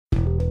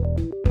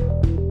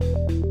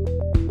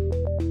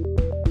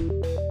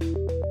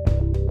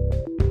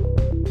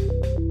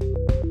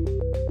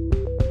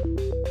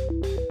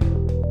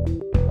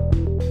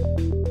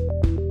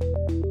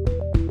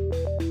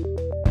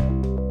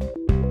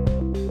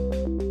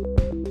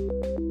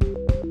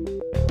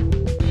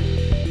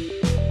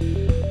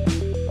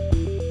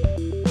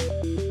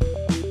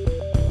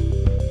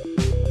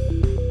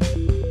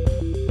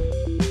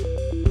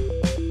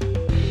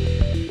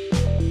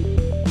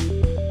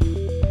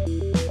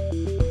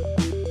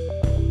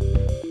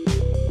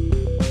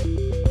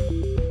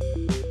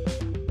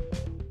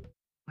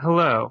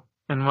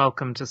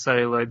welcome to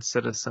Celluloid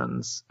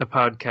Citizens, a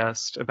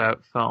podcast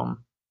about film.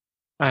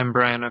 I'm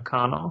Brian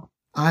O'Connell.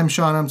 I'm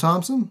Sean M.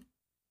 Thompson.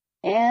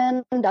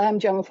 And I'm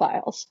Gemma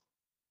Files.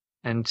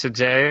 And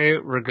today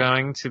we're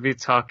going to be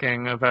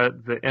talking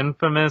about the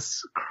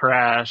infamous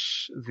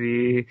Crash,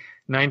 the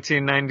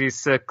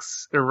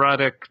 1996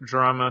 erotic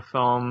drama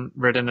film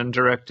written and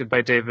directed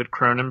by David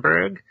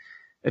Cronenberg,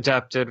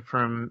 adapted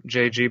from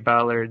J.G.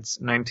 Ballard's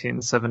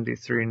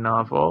 1973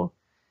 novel.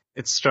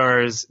 It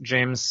stars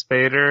James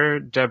Spader,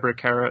 Deborah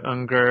Kara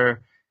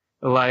Unger,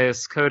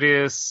 Elias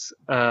Koteas,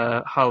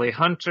 Holly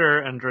Hunter,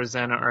 and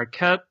Rosanna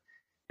Arquette.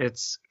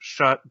 It's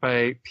shot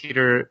by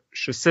Peter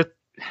Shusitsky,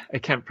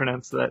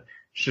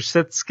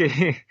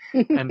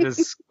 and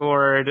is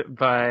scored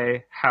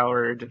by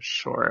Howard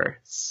Shore.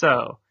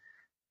 So,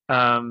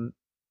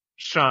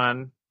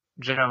 Sean,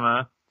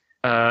 Gemma,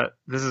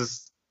 this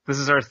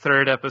is our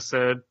third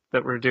episode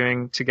that we're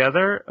doing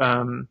together.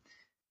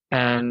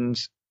 And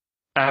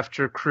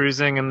after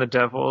cruising in the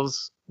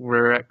Devils,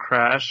 we're at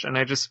Crash, and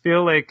I just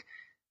feel like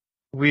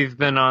we've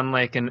been on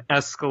like an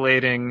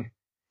escalating,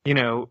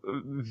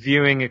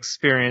 viewing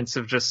experience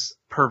of just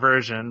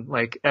perversion.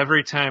 Like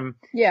every time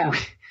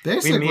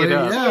Basically, we meet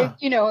up.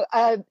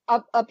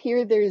 Up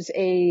here there's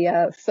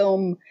a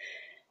film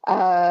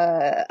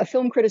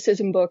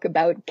criticism book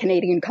about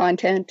Canadian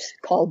content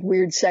called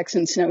Weird Sex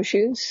and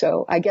Snowshoes.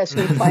 So I guess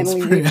we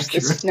finally reached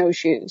the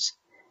snowshoes.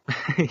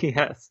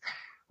 Yes.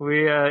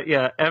 We,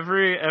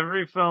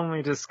 every film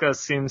we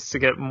discuss seems to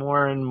get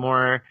more and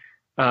more,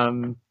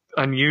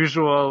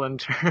 unusual in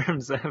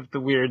terms of the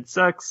weird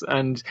sex.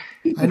 And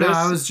I know,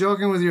 I was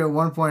joking with you at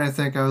one point. I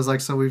think I was like,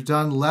 so we've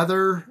done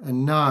leather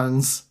and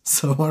nuns.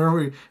 So what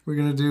are we're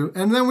going to do?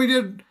 And then we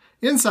did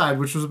Inside,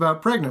 which was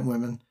about pregnant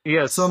women.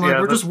 Yes. So I'm like,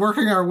 we're just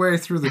working our way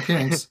through the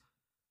kinks.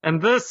 And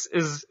this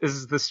is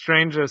the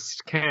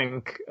strangest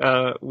kink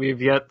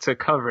we've yet to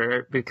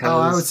cover because... Oh,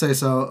 I would say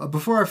so.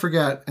 Before I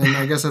forget, and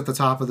I guess at the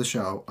top of the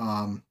show,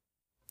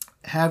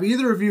 have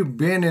either of you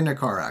been in a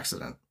car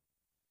accident?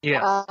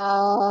 Yes.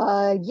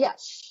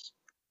 Yes.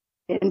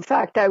 In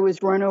fact, I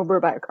was run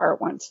over by a car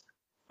once.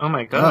 Oh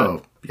my God.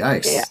 Oh,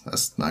 yikes. Yeah.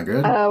 That's not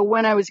good.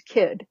 When I was a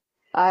kid.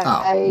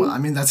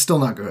 That's still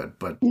not good,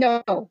 but...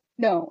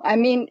 No, I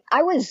mean,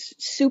 I was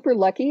super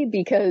lucky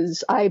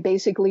because I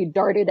basically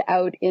darted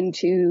out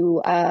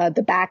into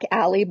the back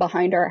alley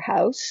behind our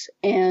house,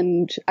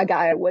 and a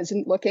guy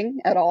wasn't looking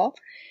at all.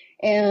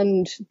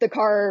 And the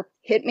car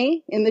hit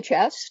me in the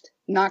chest,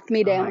 knocked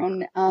me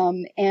down,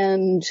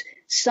 and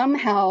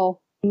somehow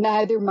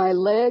neither my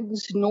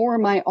legs nor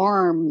my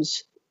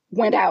arms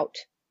went out.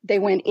 They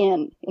went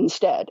in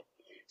instead.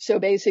 So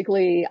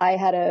basically, I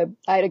had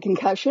a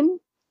concussion,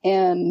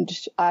 and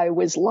I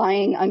was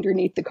lying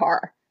underneath the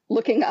car,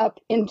 looking up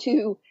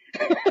into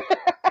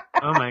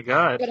oh my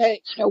God.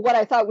 what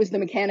I thought was the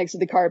mechanics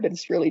of the car, but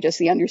it's really just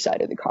the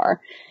underside of the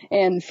car,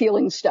 and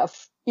feeling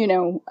stuff,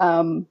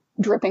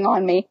 dripping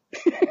on me.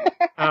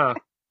 Oh.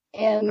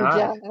 And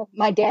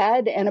my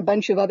dad and a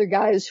bunch of other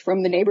guys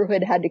from the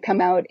neighborhood had to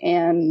come out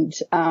and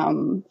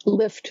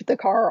lift the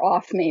car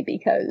off me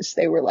because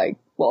they were like,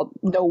 well,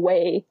 no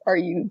way are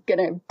you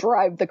going to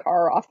drive the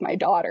car off my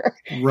daughter.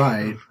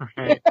 Right.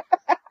 Right.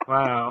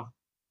 Wow.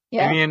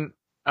 Yeah. I mean,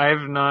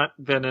 I've not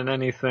been in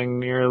anything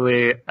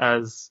nearly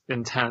as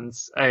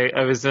intense.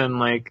 I was in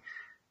like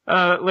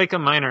a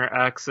minor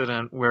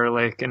accident where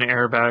like an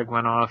airbag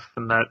went off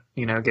and that,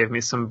 gave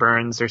me some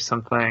burns or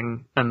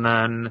something. And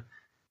then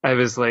I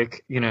was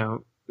like,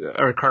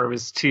 our car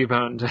was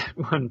T-boned at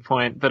one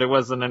point, but it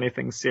wasn't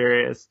anything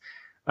serious.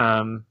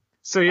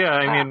 So yeah,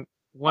 I mean,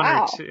 one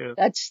or two.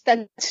 That's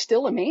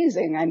still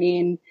amazing. I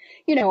mean,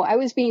 I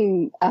was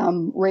being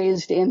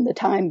raised in the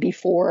time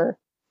before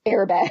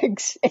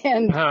airbags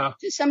and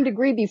to some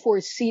degree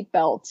before seat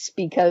belts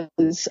because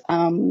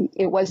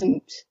it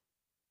wasn't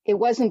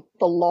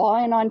the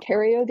law in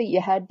Ontario that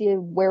you had to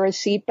wear a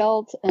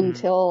seatbelt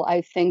until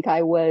I think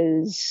I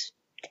was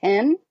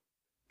 10.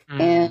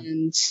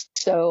 And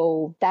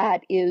so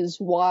that is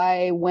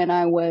why when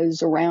I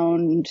was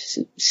around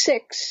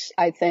 6,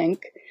 I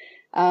think,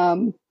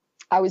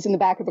 I was in the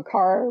back of a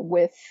car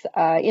with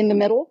in the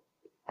middle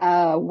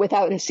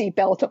without a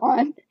seatbelt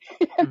on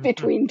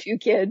between two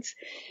kids.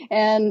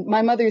 And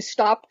my mother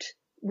stopped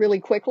really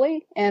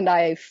quickly, and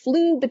I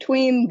flew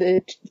between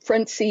the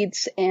front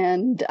seats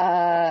and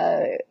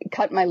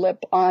cut my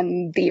lip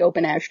on the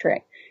open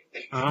ashtray.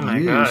 Oh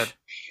my God.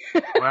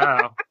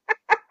 Wow.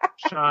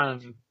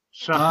 Sean.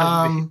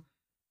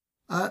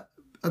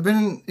 I've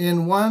been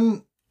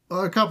in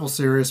a couple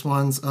serious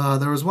ones.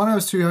 There was one I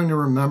was too young to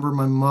remember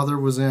my mother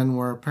was in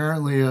where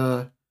apparently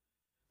a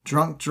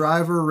drunk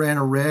driver ran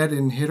a red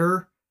and hit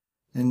her,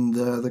 and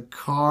the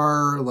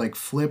car like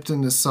flipped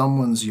into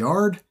someone's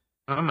yard.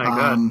 Oh my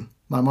God.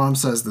 My mom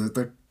says that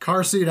the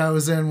car seat I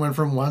was in went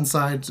from one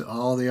side to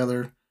all the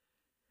other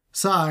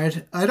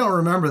side. I don't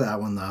remember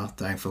that one though,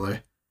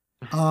 thankfully.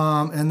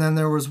 And then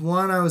there was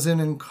one I was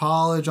in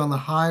college on the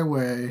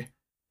highway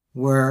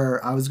where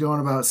I was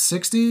going about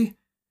 60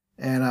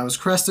 and I was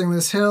cresting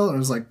this hill and it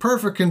was like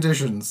perfect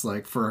conditions,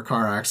 like for a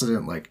car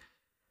accident, like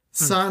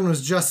Sun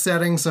was just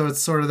setting, so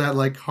it's sort of that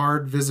like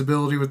hard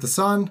visibility with the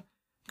sun,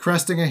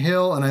 cresting a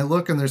hill, and I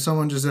look and there's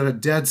someone just at a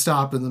dead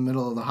stop in the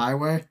middle of the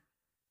highway.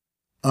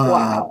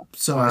 Wow.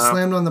 So I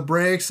slammed on the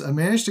brakes. I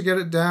managed to get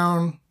it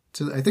down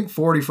to, I think,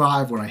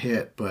 45 when I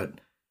hit, but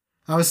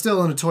I was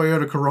still in a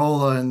Toyota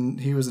Corolla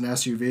and he was an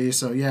SUV.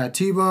 So yeah,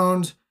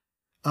 T-boned.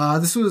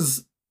 This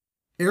was,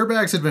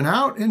 airbags had been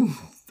out in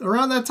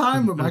around that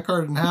time, but my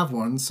car didn't have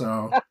one,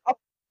 so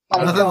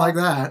nothing like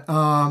that.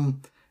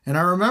 And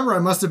I remember I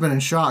must have been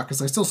in shock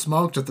because I still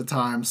smoked at the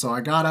time. So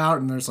I got out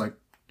and there's like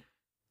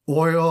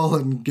oil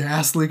and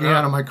gas leaking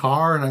out of my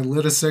car, and I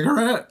lit a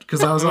cigarette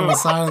because I was on the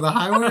side of the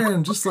highway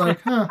and just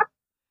like, huh.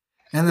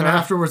 And then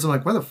afterwards, I'm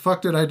like, why the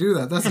fuck did I do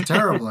that? That's a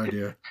terrible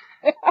idea.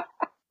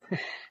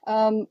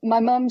 My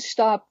mom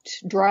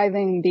stopped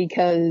driving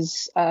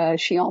because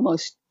she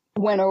almost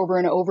went over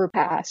an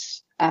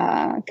overpass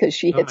because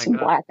she hit some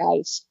black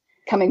ice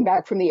coming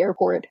back from the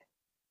airport,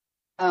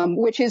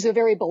 which is a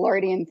very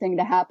Ballardian thing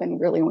to happen,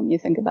 really, when you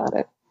think about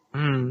it.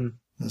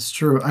 That's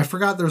true. I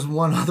forgot there's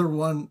one other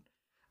one.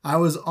 I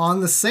was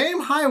on the same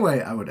highway,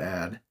 I would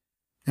add,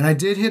 and I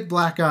did hit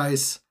black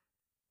ice,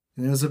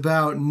 and it was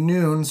about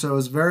noon, so it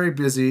was very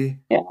busy,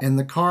 and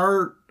the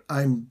car,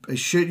 I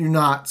shit you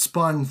not,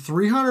 spun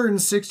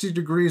 360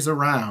 degrees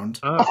around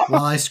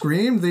while I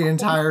screamed the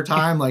entire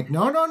time, like,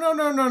 no, no, no,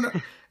 no, no, no,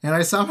 and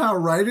I somehow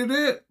righted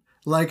it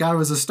like I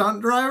was a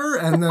stunt driver,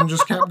 and then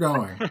just kept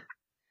going.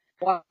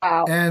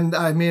 Wow. And,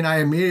 I mean, I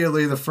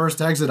immediately, the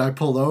first exit, I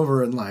pulled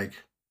over and, like,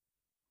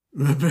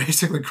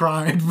 basically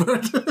cried,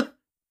 but...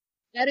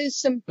 That is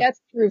some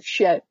death-proof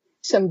shit.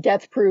 Some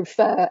death-proof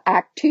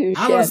Act 2 shit.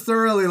 I was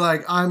thoroughly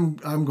like, I'm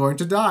going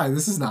to die.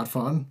 This is not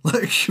fun.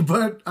 Like,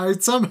 but I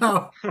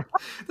somehow,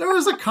 there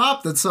was a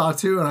cop that saw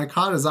too, and I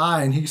caught his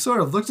eye, and he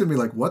sort of looked at me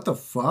like, what the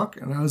fuck?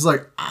 And I was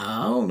like,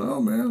 I don't know,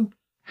 man.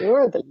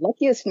 You're the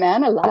luckiest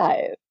man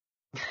alive.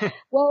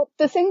 Well,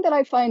 the thing that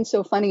I find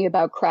so funny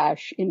about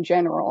Crash in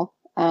general,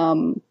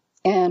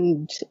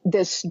 and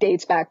this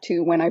dates back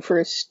to when I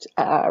first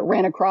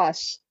ran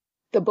across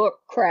the book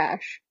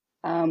Crash,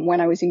 when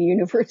I was in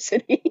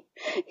university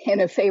in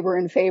a Faber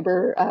and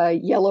Faber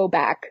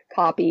yellowback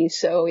copy.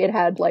 So it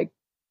had like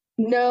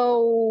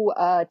no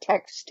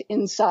text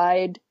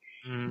inside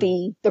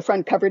the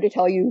front cover to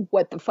tell you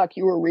what the fuck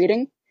you were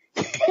reading.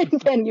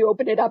 And then you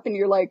open it up and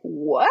you're like,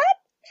 what?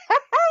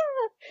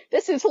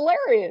 This is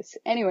hilarious.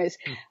 Anyways,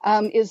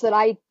 is that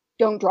I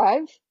don't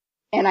drive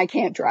and I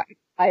can't drive.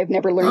 I have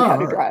never learned how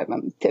to drive.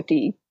 I'm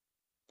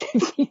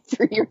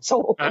 53 years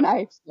old and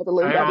I've never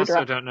learned how to drive. I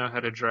also don't know how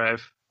to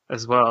drive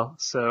as well.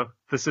 So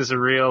this is a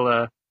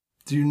real...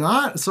 Do you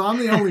not? So I'm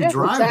the only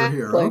driver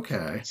here.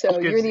 Okay. So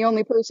you're the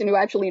only person who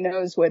actually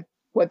knows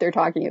what they're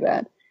talking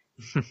about.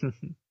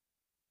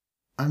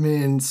 I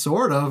mean,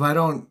 sort of. I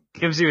don't...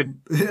 Gives you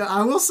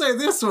I will say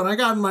this, when I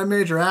got in my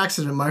major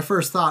accident, my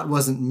first thought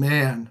wasn't,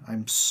 man,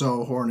 I'm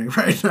so horny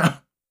right now.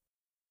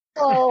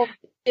 Well,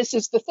 this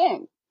is the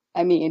thing.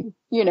 I mean,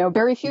 you know,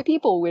 very few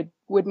people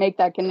would make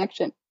that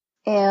connection.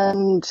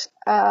 And,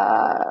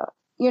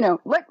 you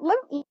know, let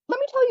me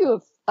tell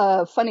you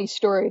a funny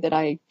story that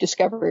I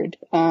discovered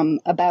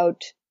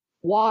about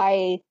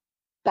why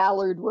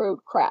Ballard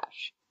wrote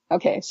Crash.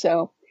 Okay,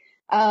 so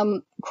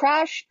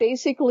Crash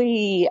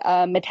basically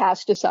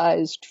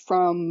metastasized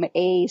from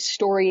a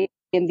story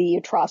in the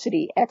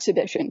Atrocity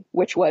exhibition,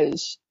 which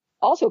was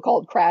also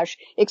called Crash,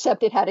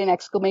 except it had an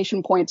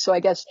exclamation point. So I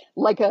guess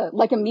like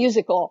a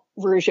musical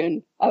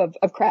version of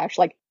Crash,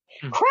 like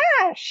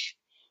Crash.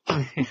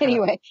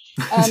 Anyway,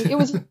 it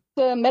was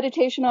a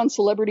meditation on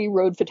celebrity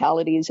road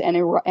fatalities and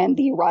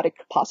the erotic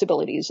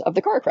possibilities of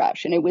the car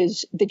crash, and it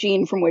was the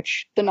gene from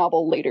which the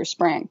novel later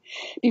sprang.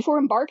 Before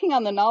embarking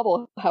on the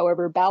novel,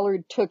 however,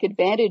 Ballard took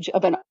advantage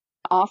of an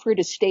offer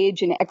to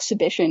stage an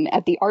exhibition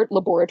at the Art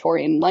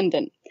Laboratory in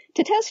London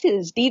to test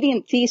his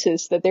deviant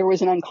thesis that there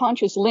was an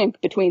unconscious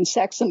link between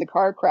sex and the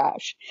car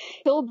crash.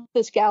 He filled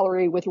this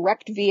gallery with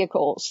wrecked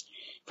vehicles.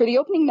 For the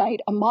opening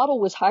night, a model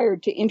was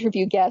hired to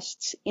interview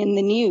guests in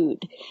the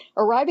nude.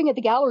 Arriving at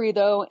the gallery,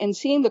 though, and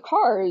seeing the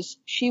cars,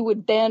 she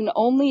would then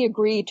only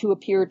agree to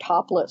appear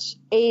topless.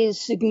 A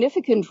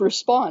significant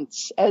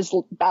response, as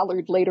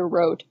Ballard later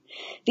wrote.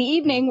 The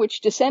evening,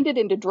 which descended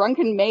into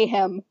drunken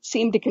mayhem,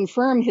 seemed to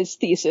confirm his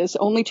thesis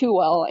only too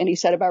well, and he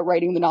set about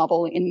writing the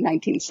novel in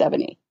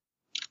 1970.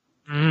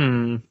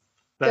 I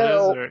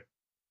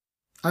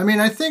mean,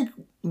 I think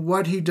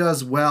what he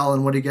does well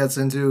and what he gets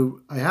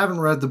into, I haven't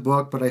read the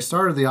book, but I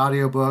started the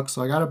audiobook,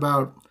 so I got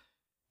about,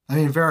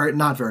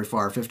 not very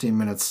far, 15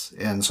 minutes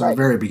in, so the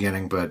very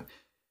beginning, but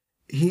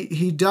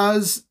he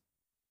does,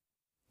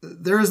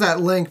 there is that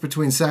link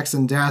between sex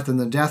and death and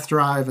the death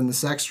drive and the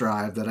sex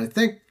drive that I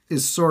think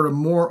is sort of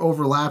more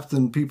overlapped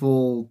than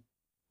people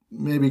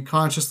maybe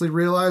consciously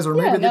realize, or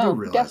maybe they do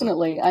realize.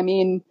 Definitely. I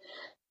mean,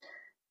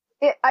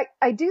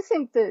 I do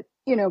think that,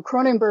 you know,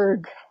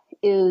 Cronenberg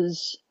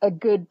is a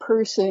good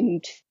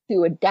person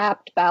to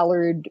adapt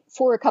Ballard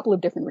for a couple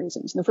of different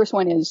reasons. The first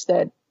one is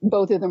that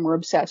both of them were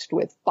obsessed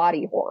with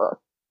body horror.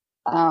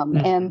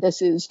 And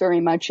this is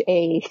very much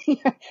a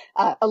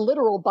a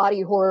literal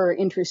body horror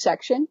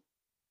intersection.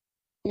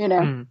 You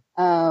know,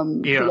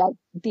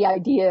 the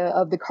idea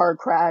of the car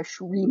crash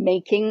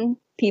remaking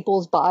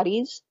people's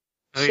bodies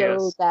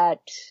that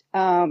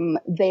they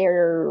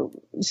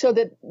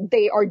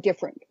are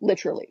different,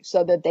 literally,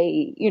 so that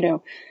they,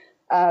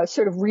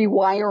 sort of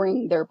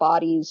rewiring their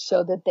bodies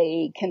so that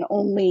they can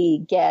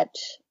only get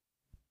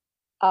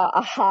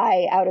a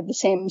high out of the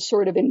same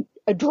sort of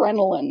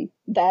adrenaline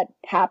that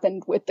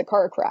happened with the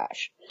car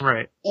crash.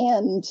 Right.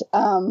 And,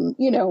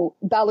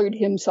 Ballard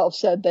himself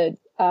said that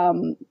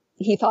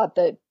he thought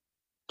that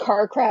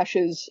car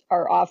crashes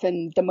are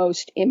often the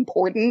most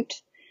important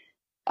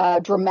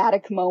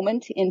dramatic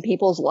moment in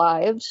people's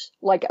lives,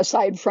 like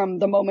aside from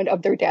the moment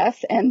of their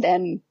death. And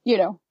then,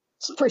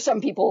 for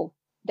some people,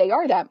 they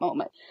are that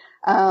moment.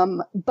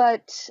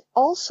 But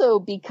also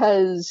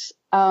because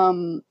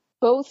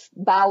both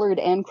Ballard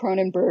and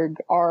Cronenberg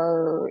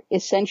are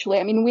essentially,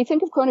 I mean, we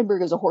think of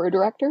Cronenberg as a horror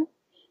director,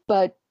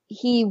 but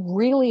he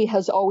really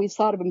has always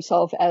thought of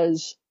himself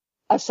as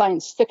a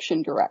science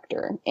fiction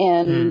director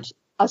and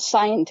a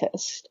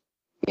scientist.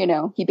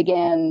 He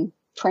began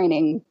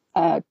training,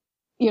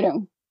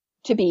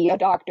 to be a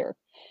doctor.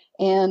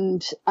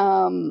 And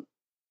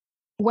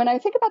when I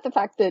think about the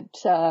fact that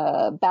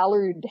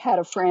Ballard had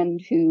a friend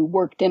who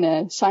worked in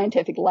a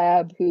scientific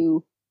lab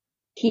who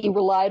he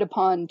relied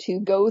upon to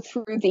go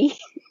through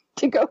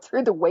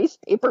the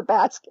waste paper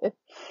basket,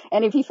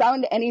 and if he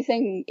found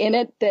anything in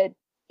it that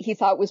he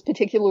thought was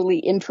particularly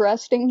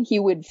interesting, he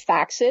would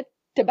fax it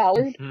to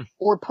Ballard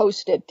or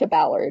post it to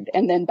Ballard,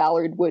 and then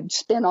Ballard would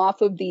spin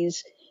off of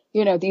these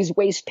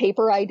waste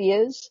paper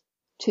ideas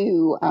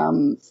to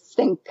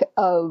think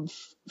of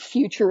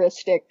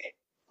futuristic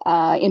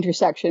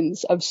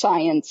intersections of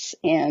science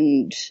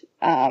and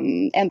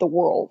the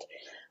world.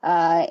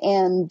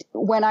 And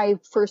when I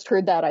first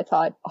heard that, I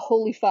thought,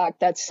 holy fuck,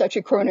 that's such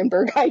a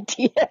Cronenberg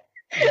idea.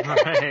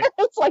 Right.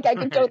 It's like I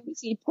can totally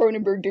see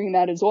Cronenberg doing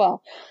that as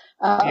well.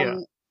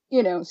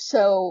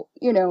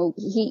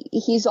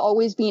 He's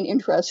always been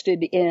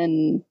interested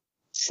in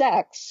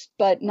sex,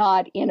 but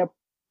not in a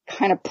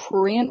kind of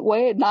prurient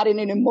way, not in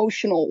an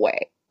emotional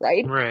way,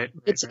 right? Right.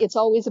 It's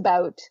always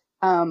about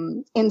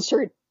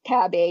insert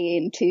tab A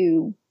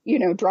into,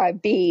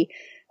 drive B,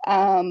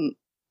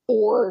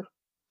 or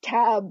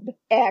tab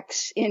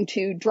X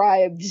into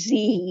drive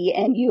Z,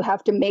 and you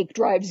have to make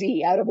drive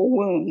Z out of a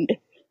wound.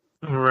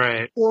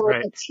 Right. Or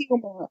a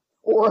tumor,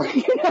 or,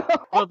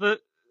 Well,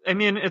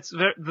 it's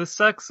the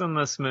sex in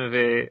this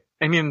movie.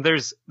 I mean,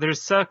 there's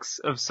sex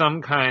of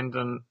some kind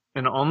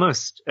in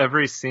almost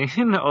every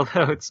scene,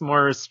 although it's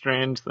more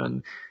restrained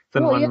than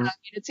one.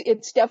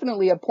 It's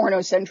definitely a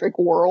pornocentric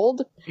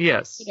world.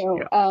 Yes.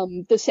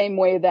 The same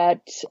way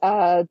that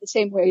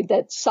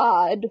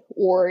Sod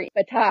or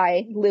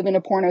Bataille live in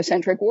a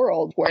pornocentric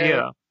world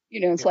where,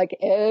 it's like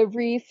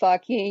every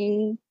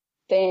fucking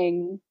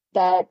thing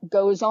that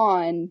goes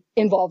on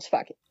involves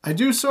fucking. I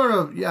do sort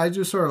of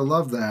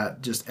love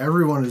that. Just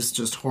everyone is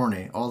just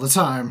horny all the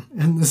time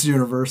in this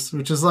universe,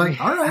 which is like,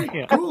 all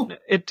right, cool.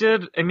 It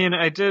did. I mean,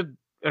 I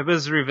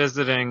was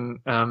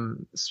revisiting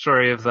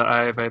Story of the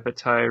Eye by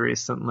Bataille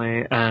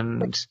recently,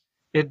 and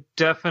it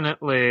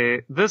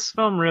definitely, this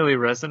film really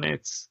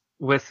resonates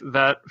with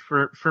that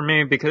for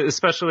me, because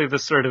especially the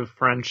sort of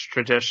French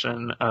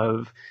tradition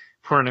of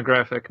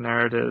pornographic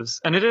narratives.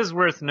 And it is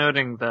worth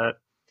noting that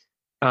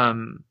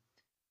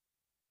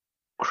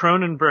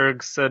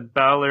Cronenberg said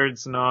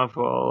Ballard's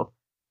novel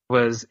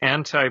was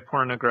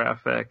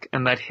anti-pornographic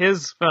and that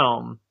his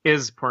film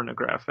is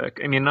pornographic.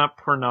 I mean, not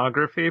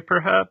pornography,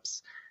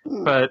 perhaps,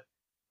 but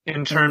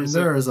in terms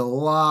there is a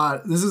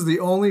lot. This is the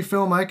only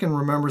film I can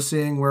remember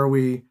seeing where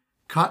we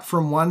cut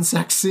from one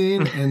sex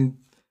scene and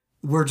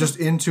we're just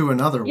into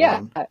another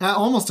one.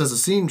 Almost as a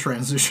scene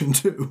transition,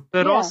 too.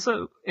 But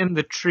also in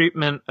the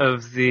treatment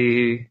of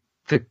the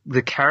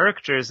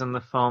characters in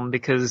the film,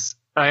 because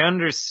I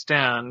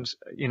understand,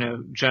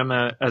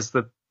 Gemma, as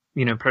the,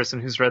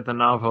 person who's read the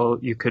novel,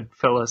 you could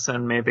fill us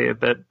in maybe a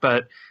bit,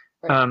 but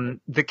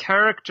the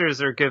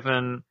characters are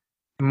given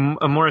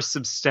a more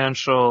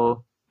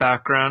substantial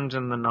background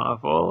in the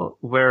novel,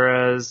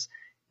 whereas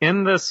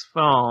in this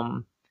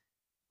film,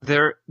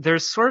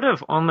 there's sort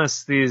of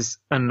almost these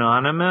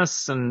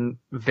anonymous and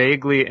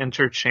vaguely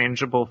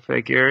interchangeable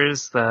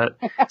figures that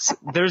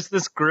there's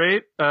this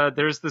great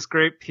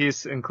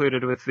piece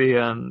included with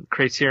the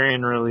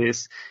Criterion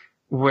release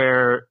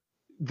where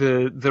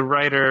the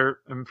writer,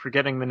 I'm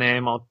forgetting the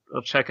name, I'll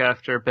check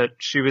after, but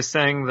she was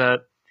saying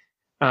that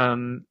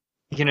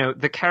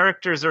the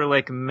characters are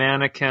like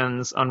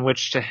mannequins on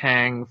which to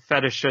hang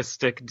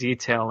fetishistic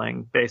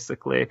detailing,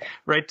 basically,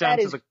 right down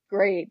to the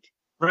great.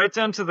 Right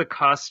down to the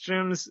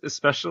costumes,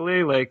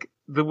 especially, like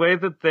the way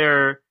that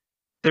they're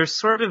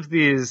sort of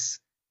these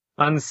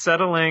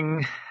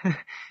unsettling,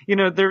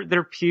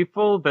 they're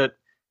people, but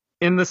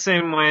in the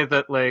same way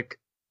that, like,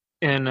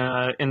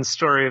 in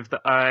Story of the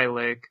Eye,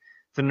 like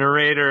the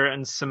narrator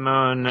and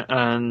Simone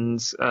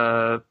and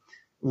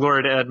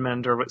Lord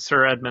Edmund, or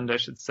Sir Edmund, I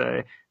should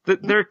say,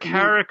 that they're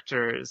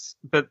characters,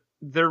 but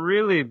they're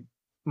really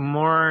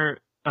more,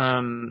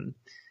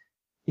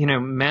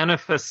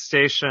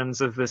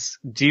 manifestations of this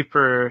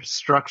deeper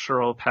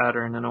structural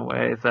pattern in a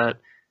way that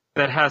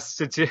has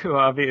to do,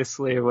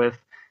 obviously, with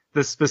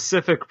the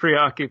specific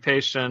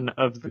preoccupation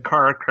of the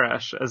car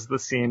crash as the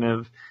scene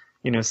of,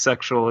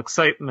 sexual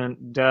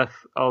excitement, death,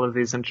 all of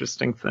these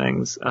interesting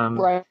things.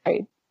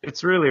 Right.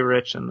 It's really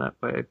rich in that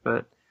way,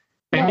 but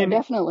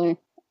definitely.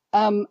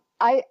 I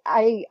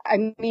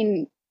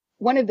mean,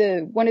 one of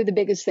the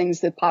biggest things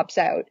that pops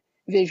out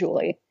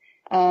visually,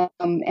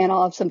 and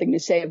I'll have something to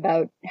say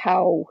about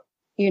how,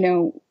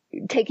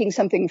 taking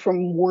something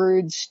from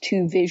words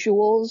to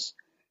visuals,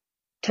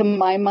 to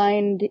my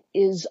mind,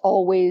 is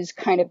always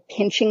kind of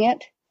pinching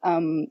it,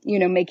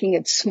 making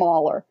it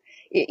smaller.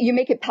 You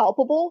make it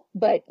palpable,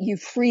 but you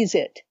freeze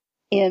it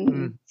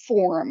in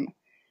form.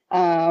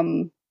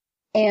 And,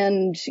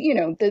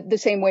 the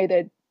same way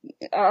that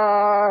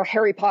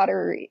Harry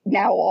Potter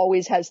now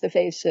always has the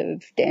face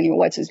of Daniel,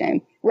 what's his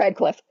name?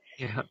 Radcliffe.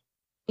 Yeah.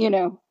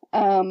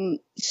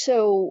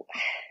 So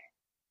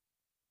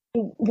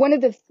one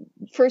of the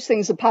first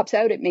things that pops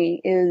out at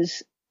me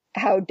is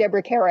how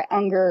Deborah Kara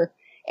Unger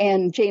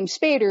and James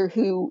Spader,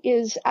 who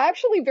is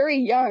actually very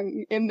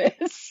young in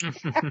this.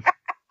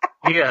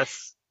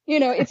 Yes.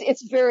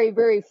 It's very,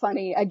 very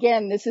funny.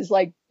 Again, this is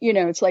like,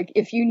 it's like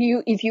if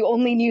you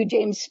only knew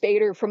James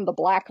Spader from The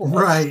Blacklist.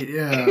 Right,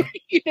 yeah.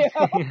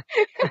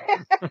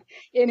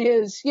 In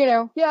his,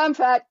 yeah, I'm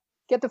fat.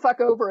 Get the fuck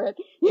over it,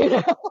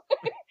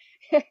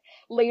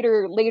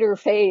 later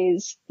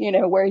phase,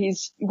 where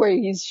he's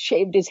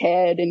shaved his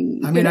head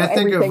and, I mean, I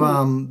think everything.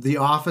 of, The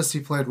Office,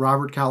 he played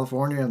Robert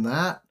California in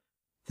that,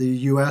 the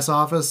U.S.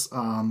 Office.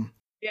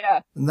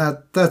 Yeah. And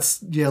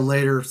that's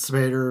later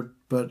Spader,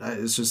 but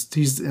it's just,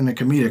 he's in a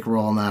comedic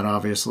role in that,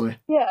 obviously.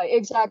 Yeah,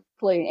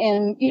 exactly.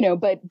 And,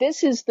 but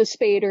this is the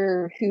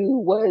Spader who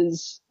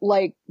was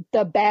like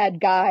the bad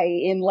guy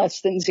in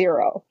Less Than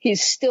Zero.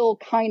 He's still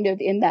kind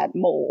of in that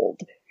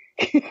mold.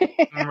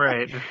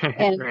 Right.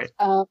 And, right.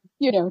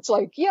 It's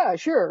like, yeah,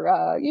 sure.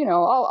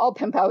 I'll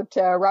pimp out,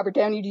 Robert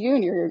Downey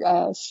Jr.,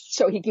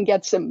 so he can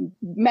get some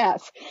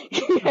meth,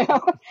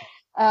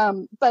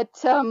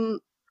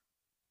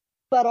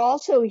 but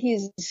also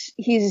he's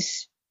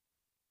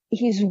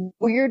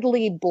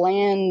weirdly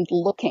bland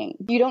looking.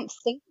 You don't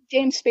think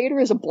James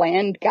Spader is a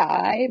bland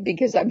guy,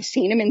 because I've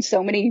seen him in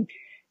so many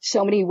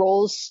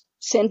roles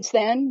since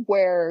then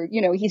where,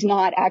 he's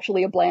not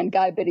actually a bland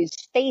guy, but his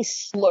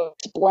face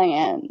looks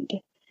bland.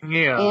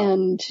 Yeah.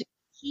 And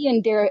he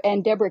and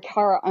Deborah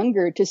Kara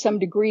Unger, to some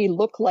degree,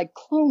 look like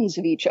clones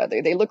of each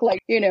other. They look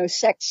like,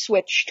 sex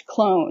switched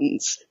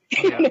clones.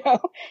 Yeah.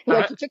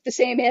 Like you took the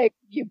same egg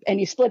and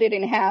you split it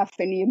in half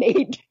and you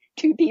made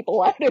two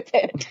people out of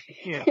it.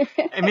 Yeah.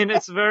 I mean,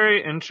 it's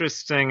very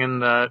interesting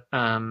in that,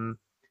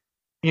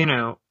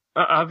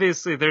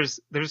 obviously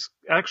there's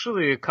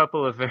actually a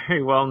couple of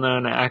very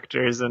well-known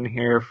actors in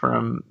here,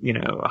 from,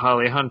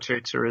 Holly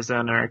Hunter to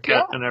Rosanna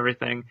Arquette and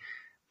everything.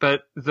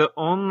 But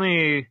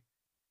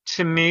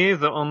to me,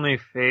 the only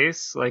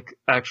face, like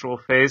actual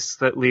face,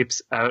 that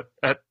leaps out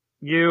at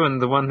you,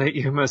 and the one that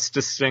you most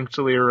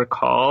distinctly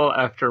recall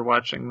after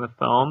watching the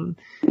film,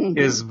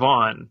 is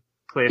Vaughn,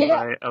 played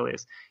by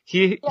Elias.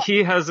 He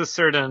has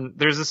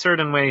there's a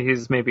certain way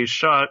he's maybe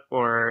shot,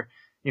 or,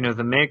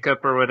 the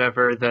makeup or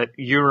whatever, that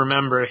you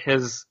remember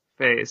his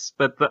face.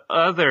 But the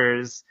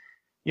others,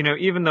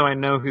 even though I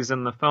know who's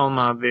in the film,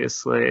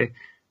 obviously,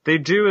 they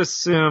do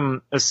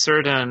assume a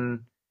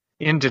certain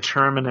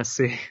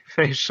indeterminacy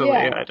facially.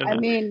 Yeah, I don't know. I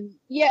mean,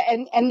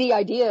 and the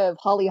idea of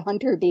Holly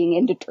Hunter being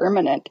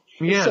indeterminate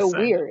is so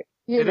weird.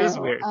 It is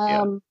weird,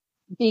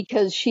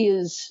 because she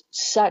is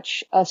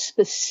such a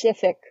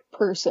specific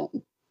person.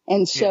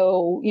 And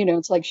so,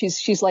 it's like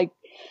she's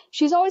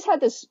always had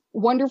this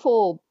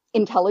wonderful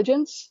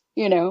intelligence,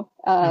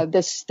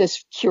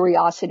 this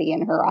curiosity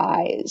in her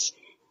eyes,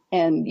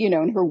 and,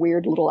 in her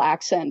weird little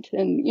accent,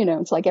 and,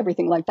 it's like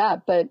everything like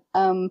that. But,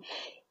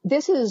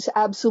 this is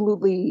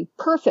absolutely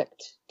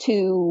perfect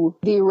to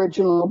the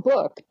original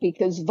book,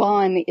 because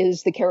Vaughn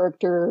is the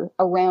character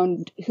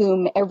around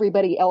whom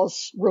everybody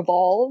else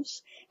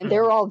revolves, and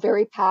they're all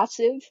very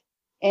passive,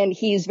 and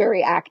he's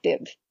very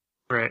active.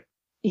 Right.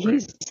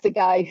 He's the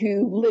guy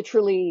who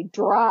literally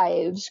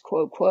drives,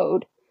 quote,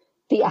 quote,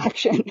 the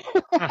action.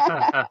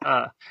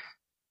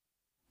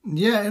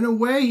 Yeah, in a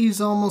way,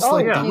 he's almost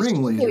the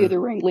ringleader. He's the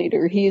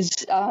ringleader. He's,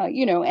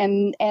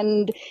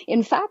 and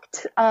in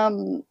fact,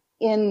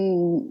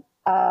 in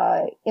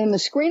the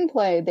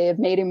screenplay, they have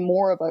made him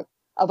more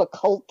of a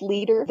cult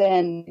leader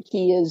than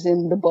he is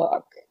in the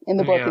book. In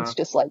the book, it's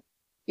just like,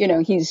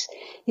 he's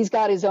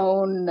got his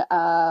own,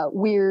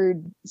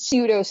 weird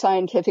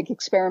pseudo-scientific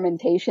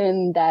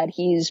experimentation that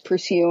he's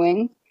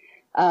pursuing.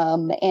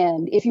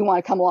 And if you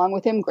want to come along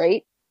with him,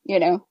 great.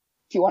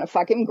 If you want to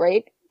fuck him,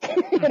 great. You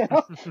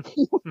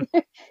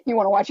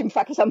want to watch him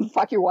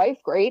fuck your wife,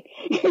 great.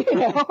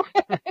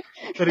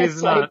 But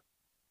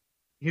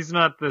he's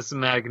not this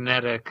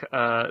magnetic,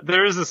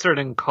 there is a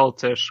certain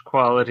cultish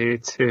quality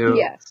to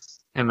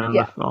him in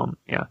the film.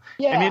 Yeah.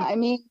 Yeah. I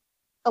mean,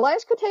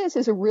 Elias Koteas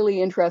is a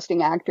really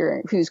interesting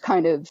actor who's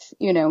kind of,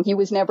 he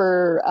was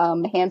never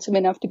handsome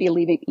enough to be a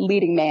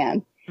leading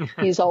man.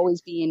 He's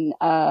always been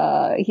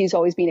a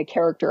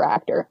character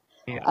actor.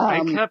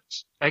 Yeah,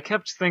 I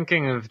kept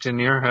thinking of De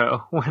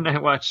Niro when I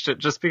watched it,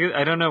 just because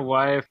I don't know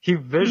why he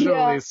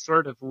visually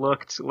sort of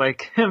looked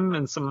like him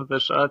in some of the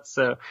shots.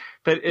 So,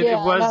 but it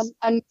was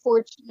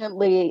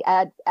unfortunately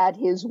at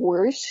his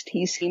worst,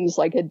 he seems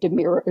like a De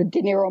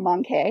Niro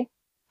Monkey.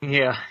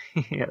 Yeah.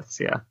 Yes.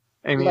 Yeah.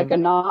 I mean, like a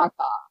knockoff.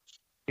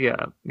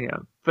 Yeah. Yeah.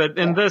 But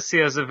in this, he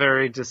has a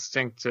very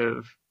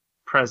distinctive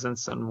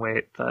presence and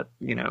weight that,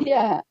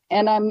 Yeah.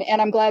 And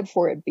I'm glad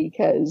for it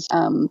because,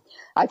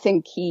 I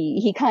think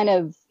he kind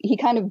of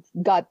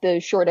got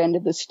the short end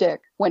of the stick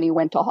when he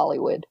went to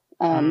Hollywood.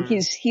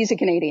 He's a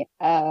Canadian.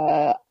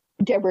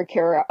 Deborah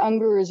Kara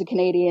Unger is a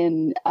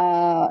Canadian.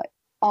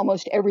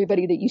 Almost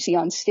everybody that you see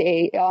on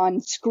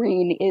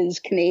screen is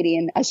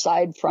Canadian,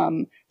 aside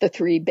from the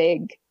three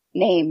big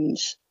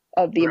names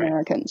of the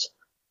Americans.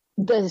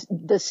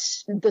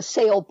 The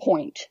sale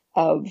point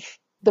of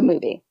the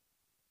movie.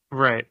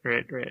 Right.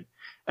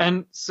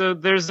 And so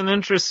there's an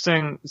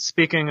interesting,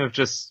 speaking of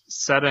just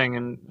setting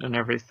and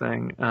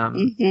everything,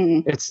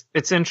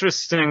 it's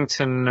interesting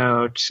to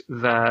note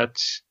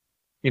that,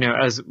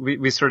 as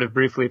we sort of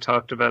briefly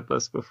talked about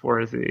this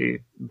before the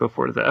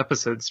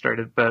episode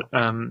started, but,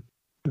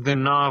 the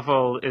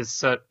novel is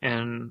set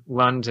in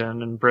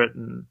London and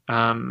Britain,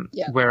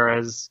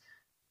 whereas,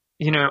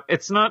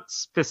 it's not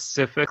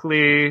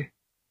specifically,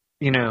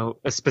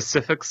 a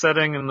specific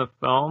setting in the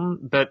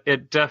film, but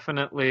it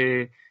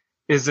definitely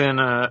is in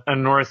a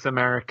North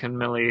American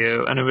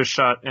milieu, and it was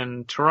shot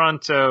in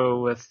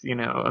Toronto with,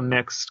 a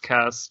mixed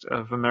cast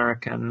of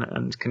American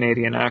and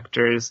Canadian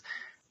actors,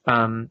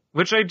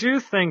 which I do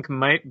think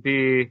might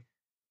be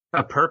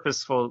a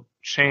purposeful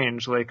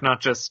change, like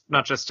not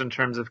just in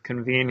terms of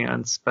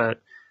convenience,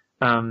 but,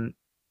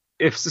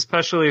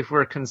 especially if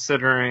we're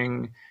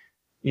considering,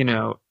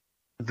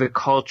 the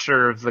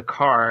culture of the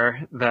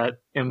car that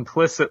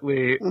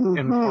implicitly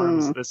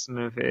informs this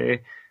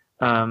movie.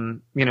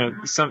 In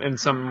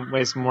some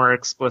ways more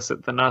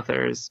explicit than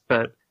others,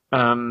 but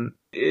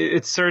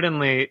it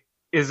certainly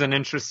is an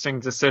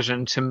interesting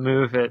decision to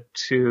move it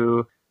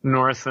to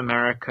North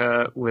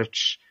America,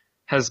 which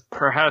has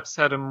perhaps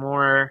had a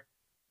more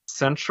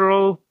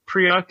central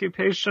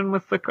preoccupation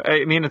with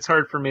I mean, it's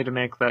hard for me to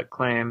make that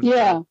claim.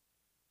 Yeah.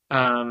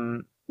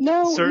 But,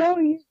 no,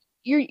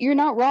 you're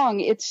not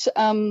wrong. It's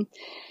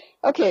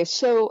okay.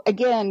 So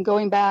again,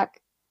 going back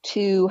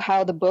to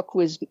how the book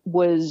was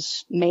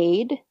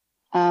made.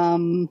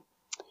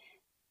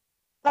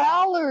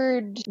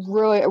 Ballard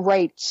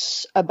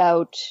writes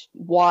about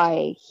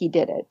why he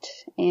did it.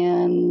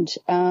 And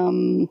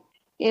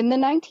in the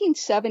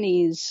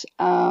 1970s,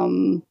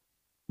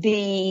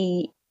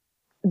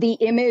 the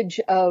image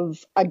of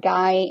a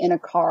guy in a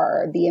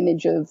car, the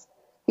image of,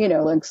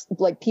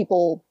 like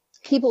people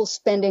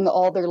spending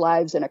all their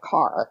lives in a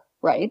car,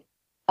 right?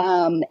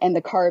 And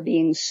the car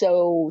being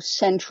so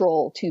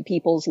central to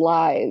people's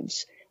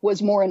lives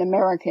was more an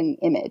American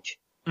image.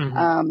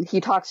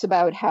 He talks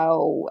about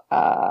how,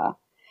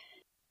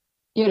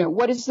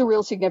 what is the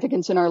real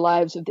significance in our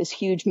lives of this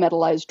huge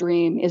metallized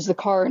dream? Is the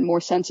car in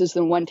more senses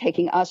than one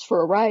taking us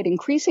for a ride?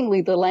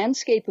 Increasingly, the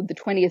landscape of the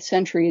 20th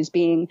century is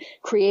being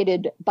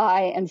created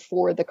by and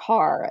for the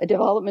car, a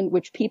development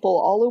which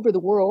people all over the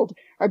world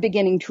are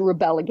beginning to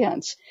rebel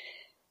against.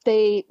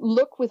 They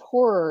look with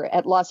horror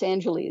at Los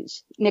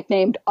Angeles,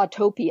 nicknamed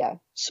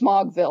Autopia,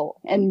 Smogville,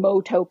 and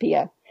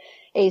Motopia,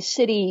 a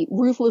city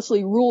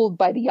ruthlessly ruled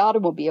by the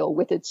automobile,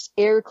 with its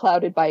air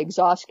clouded by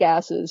exhaust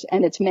gases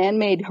and its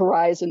man-made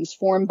horizons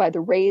formed by the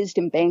raised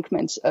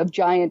embankments of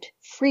gigantic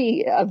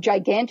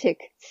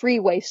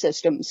freeway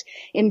systems.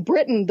 In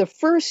Britain, the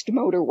first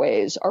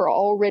motorways are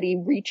already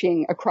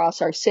reaching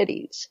across our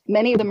cities.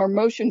 Many of them are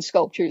motion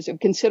sculptures of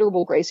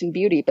considerable grace and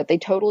beauty, but they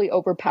totally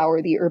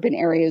overpower the urban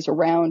areas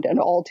around and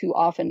all too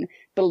often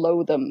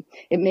below them.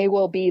 It may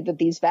well be that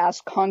these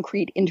vast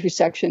concrete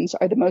intersections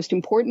are the most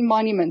important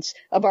monuments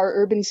of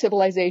our urban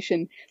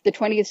civilization, the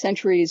 20th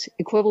century's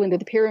equivalent of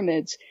the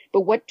pyramids.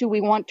 But what do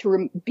we want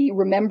to be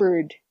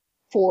remembered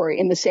for,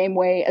 in the same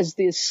way as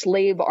the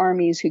slave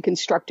armies who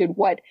constructed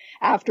what,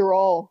 after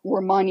all,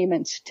 were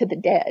monuments to the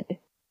dead?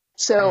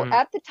 So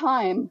at the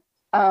time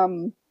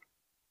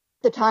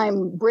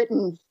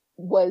Britain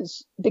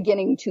was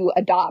beginning to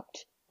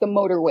adopt the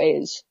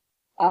motorways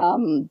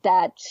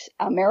that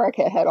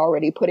America had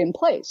already put in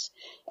place.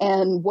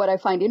 And what I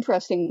find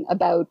interesting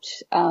about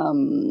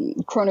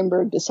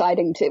Cronenberg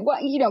deciding to,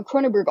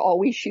 Cronenberg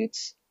always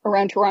shoots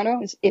around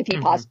Toronto if he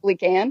possibly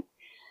can.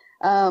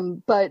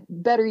 But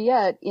better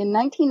yet, in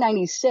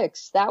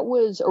 1996, that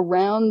was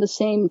around the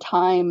same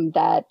time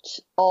that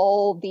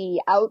all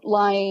the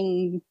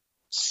outlying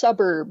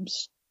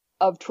suburbs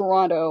of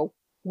Toronto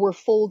were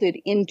folded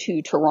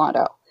into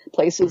Toronto,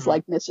 places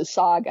like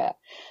Mississauga.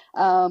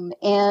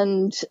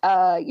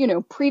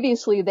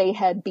 Previously they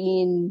had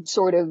been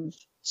sort of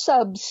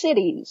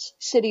sub-cities,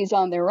 cities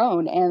on their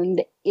own.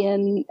 And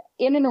in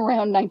and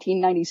around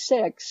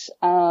 1996,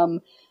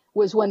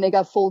 was when they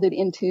got folded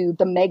into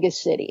the mega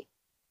city.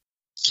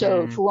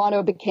 So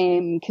Toronto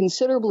became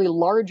considerably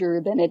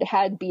larger than it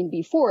had been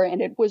before,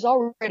 and it was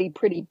already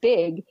pretty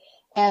big,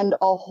 and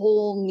a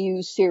whole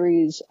new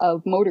series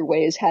of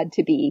motorways had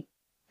to be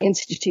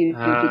instituted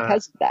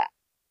because of that.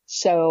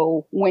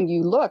 So when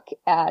you look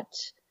at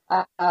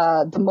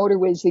the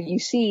motorways that you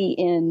see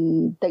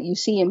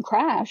in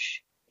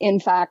Crash, in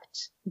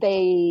fact,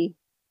 they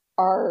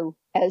are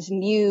as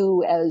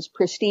new, as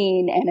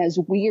pristine, and as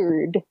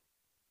weird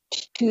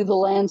to the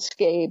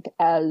landscape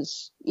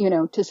as,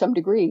 to some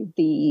degree,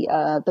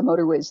 the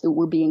motorways that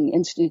were being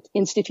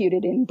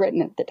instituted in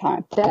Britain at the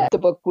time that the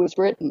book was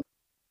written.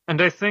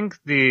 And I think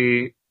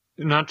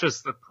not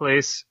just the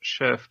place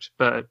shift,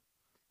 but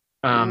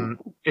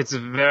it's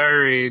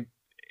very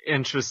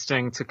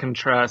interesting to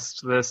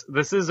contrast this.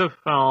 This is a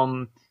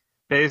film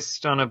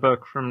based on a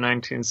book from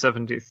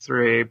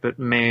 1973, but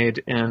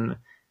made in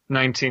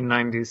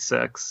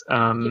 1996.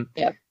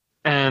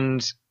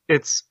 And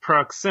its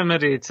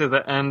proximity to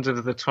the end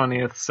of the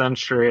 20th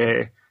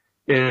century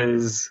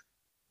is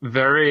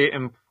very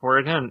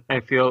important,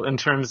 I feel, in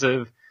terms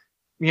of,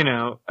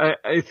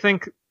 I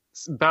think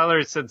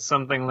Ballard said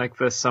something like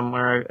this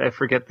somewhere. I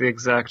forget the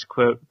exact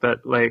quote,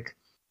 but like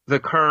the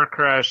car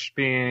crash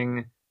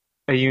being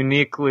a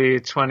uniquely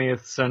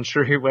 20th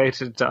century way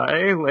to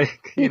die,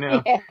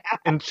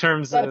 in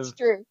terms of, that's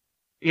true.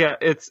 Yeah,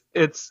 it's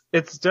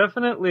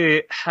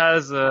definitely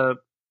has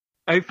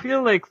I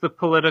feel like the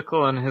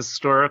political and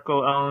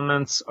historical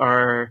elements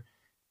are,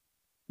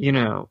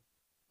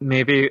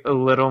 maybe a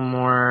little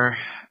more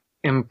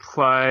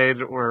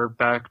implied or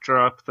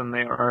backdrop than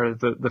they are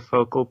the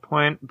focal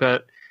point.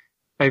 But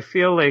I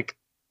feel like,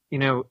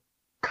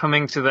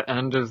 coming to the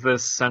end of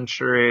this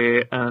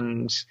century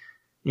and,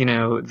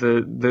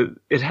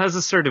 it has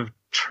a sort of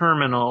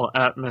terminal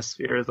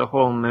atmosphere, the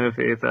whole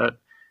movie, that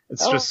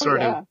it's just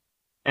sort of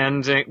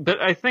ending.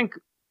 But I think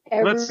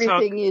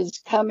everything is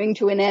coming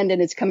to an end,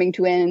 and it's coming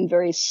to an end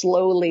very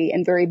slowly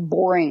and very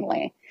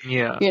boringly.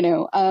 Yeah.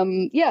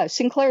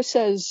 Sinclair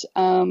says,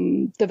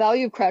 the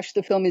value of Crash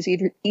the film is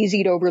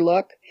easy to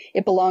overlook.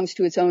 It belongs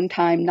to its own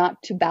time,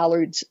 not to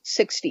Ballard's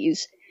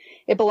 60s.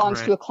 It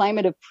belongs to a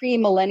climate of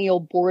pre-millennial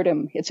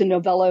boredom. It's a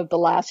novella of the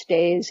last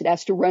days. It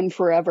has to run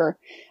forever.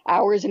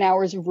 Hours and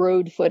hours of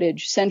road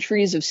footage,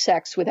 centuries of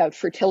sex without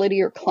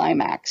fertility or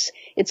climax.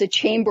 It's a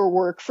chamber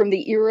work from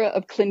the era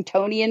of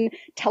Clintonian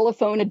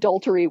telephone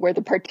adultery where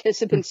the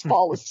participants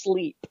fall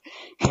asleep.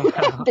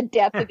 The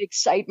death of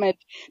excitement,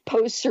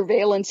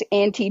 post-surveillance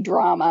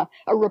anti-drama,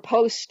 a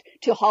riposte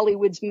to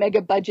Hollywood's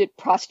mega-budget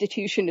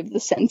prostitution of the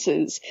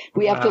senses.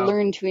 We have to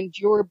learn to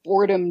endure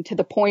boredom to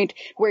the point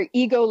where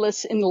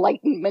egoless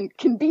enlightenment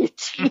can be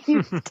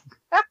achieved.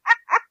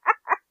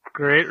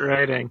 Great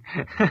writing.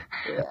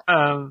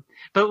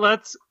 But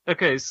let's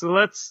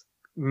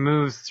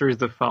move through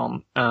the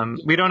film.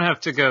 We don't have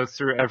to go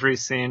through every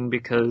scene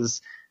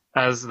because,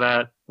 as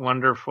that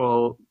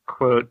wonderful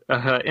quote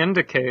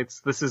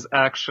indicates, this is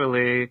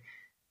actually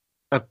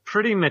a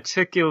pretty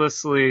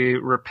meticulously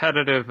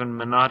repetitive and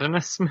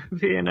monotonous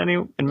movie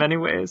in many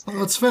ways.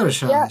 Well, it's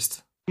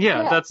fetishized.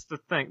 Yeah, that's the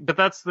thing. But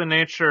that's the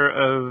nature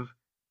of,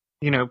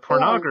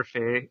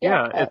 pornography.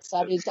 That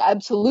is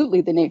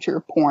absolutely the nature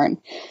of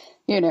porn.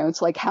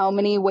 It's like, how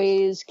many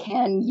ways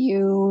can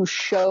you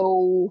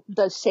show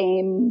the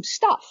same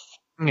stuff?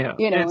 Yeah,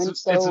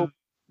 it's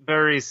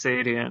very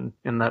Sadian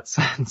in that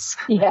sense.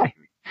 Yeah.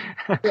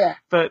 Yeah.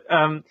 But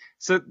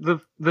so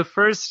the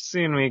first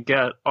scene we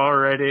get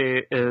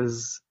already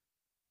is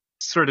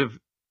sort of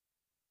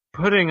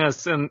putting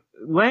us in,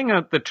 laying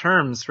out the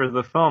terms for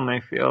the film,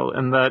 I feel,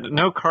 and that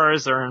no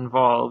cars are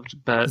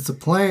involved, but it's a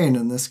plane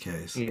in this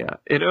case. Yeah.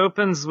 It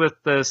opens with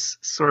this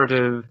sort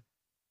of,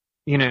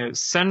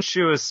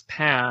 sensuous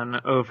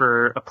pan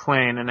over a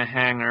plane in a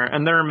hangar.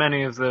 And there are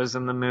many of those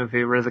in the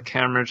movie where the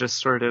camera just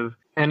sort of,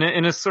 in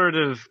a sort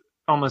of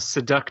almost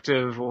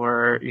seductive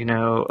or,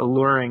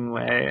 alluring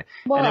way.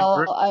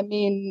 Well,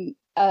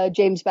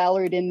 James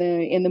Ballard in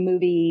the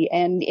movie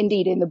and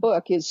indeed in the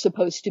book is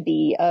supposed to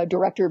be a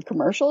director of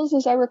commercials,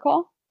 as I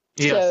recall.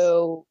 Yes.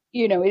 So,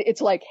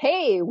 it's like,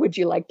 hey, would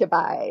you like to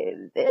buy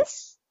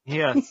this?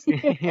 Yes.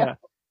 Yeah.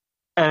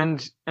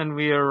 And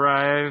we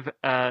arrive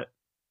at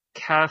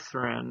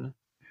Catherine,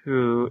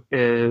 who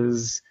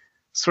is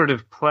sort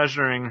of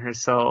pleasuring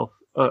herself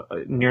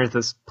near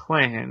this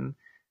plane,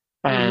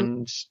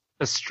 and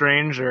a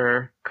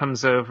stranger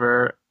comes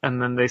over,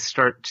 and then they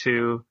start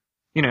to,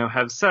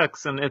 have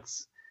sex, and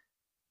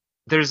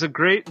there's a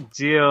great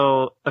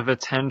deal of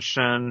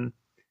attention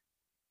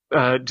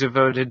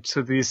devoted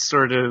to these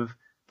sort of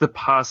the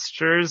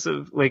postures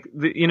of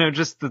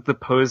just the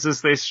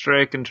poses they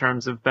strike in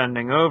terms of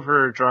bending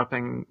over, or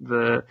dropping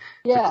the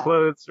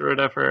clothes or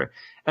whatever.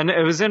 And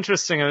it was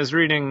interesting. I was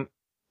reading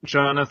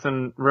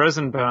Jonathan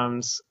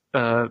Rosenbaum's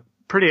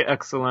pretty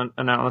excellent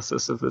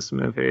analysis of this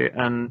movie,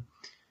 and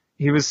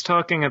he was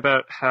talking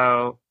about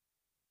how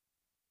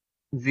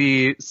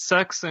the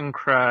sex in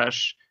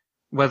Crash,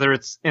 whether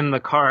it's in the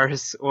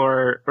cars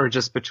or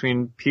just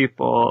between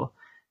people,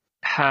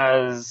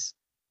 has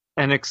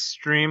an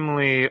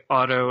extremely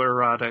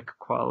autoerotic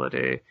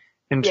quality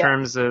in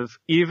terms of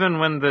even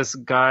when this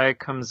guy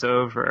comes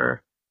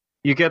over,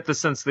 you get the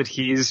sense that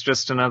he's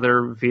just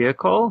another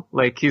vehicle,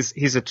 like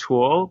he's a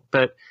tool,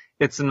 but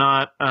it's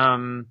not,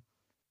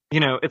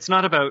 it's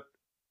not about,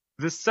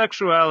 this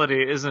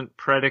sexuality isn't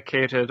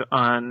predicated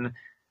on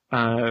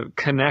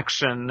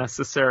connection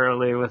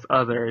necessarily with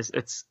others.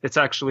 It's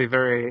actually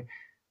very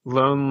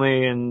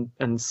lonely and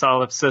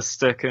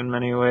solipsistic in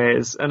many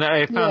ways. And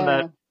I found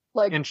that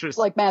interesting.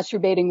 Like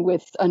masturbating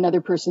with another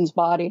person's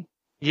body.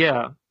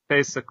 Yeah,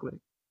 basically.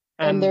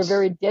 And they're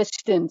very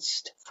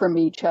distanced from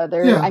each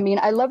other. Yeah. I mean,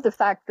 I love the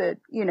fact that,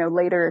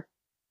 later,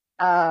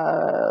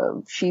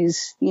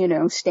 she's,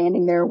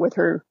 standing there with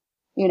her,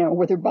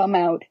 with her bum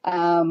out.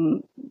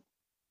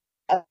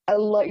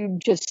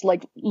 Just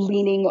like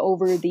leaning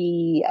over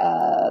the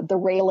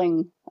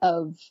railing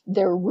of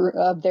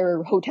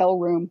their hotel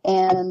room.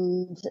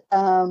 And,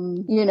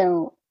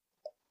 and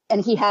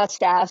he has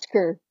to ask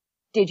her,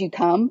 did you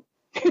come?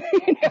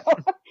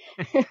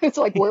 It's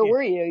like, where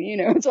were you?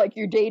 It's like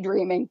you're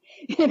daydreaming,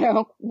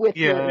 with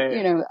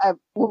your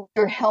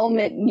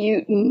helmet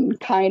mutant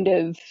kind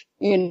of,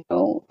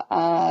 no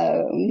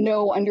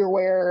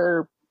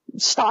underwear,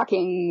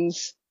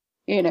 stockings,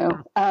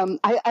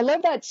 I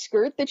love that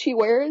skirt that she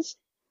wears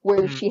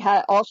where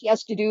all she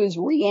has to do is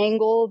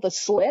re-angle the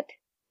slit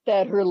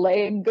that her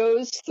leg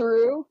goes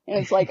through. And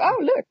it's like, oh,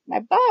 look,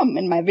 my bum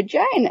and my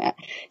vagina.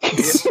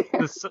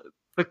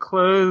 The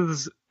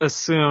clothes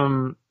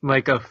assume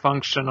like a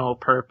functional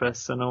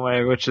purpose in a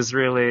way, which is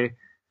really,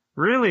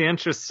 really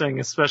interesting,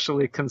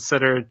 especially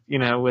considered,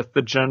 with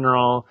the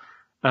general,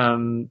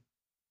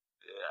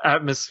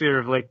 atmosphere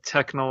of like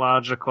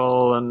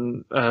technological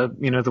and,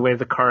 the way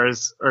the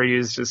cars are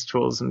used as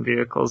tools and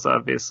vehicles,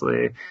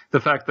 obviously. The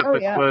fact that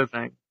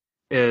clothing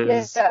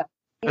is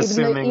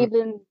assuming.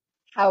 Even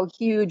how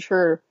huge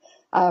her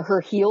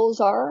heels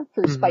are,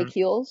 her spike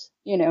heels,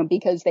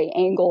 because they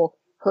angle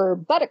her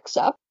buttocks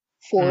up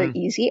for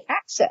easy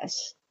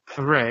access.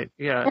 Right.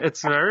 Yeah.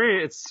 It's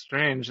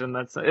strange. And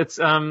it's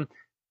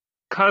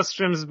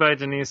costumes by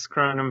Denise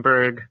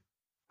Cronenberg.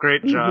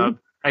 Great job.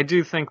 I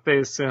do think they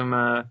assume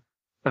a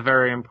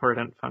very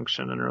important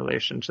function in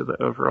relation to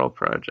the overall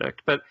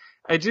project. But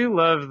I do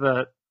love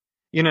that,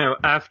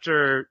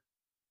 after,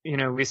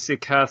 we see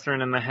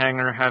Catherine in the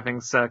hangar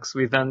having sex,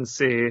 we then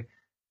see,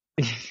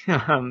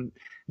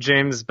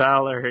 James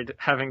Ballard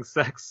having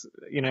sex,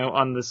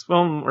 on this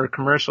film or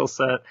commercial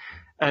set.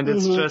 And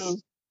it's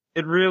just,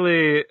 it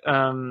really,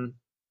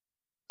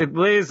 it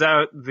lays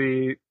out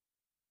the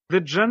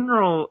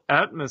general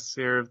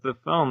atmosphere of the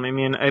film. I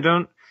mean,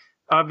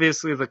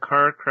 obviously the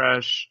car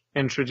crash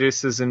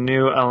introduces a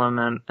new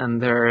element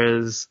and there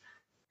is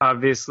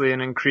obviously an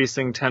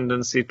increasing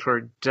tendency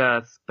toward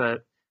death,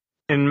 but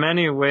in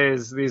many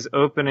ways, these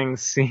opening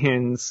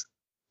scenes,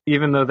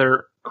 even though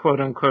they're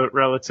quote unquote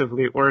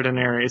relatively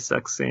ordinary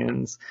sex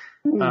scenes,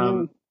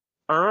 are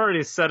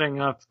already setting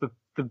up the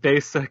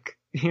basic,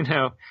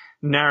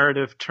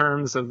 narrative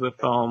terms of the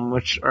film,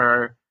 which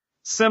are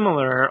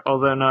similar,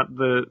 although not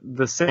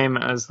the same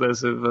as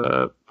those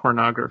of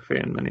pornography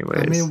in many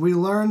ways. I mean, we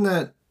learn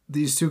that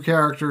these two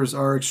characters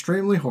are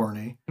extremely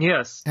horny.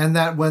 Yes. And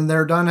that when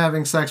they're done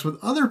having sex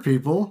with other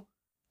people,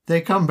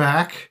 they come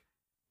back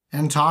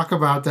and talk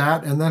about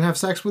that and then have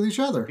sex with each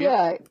other.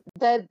 Yeah,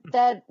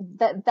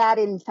 that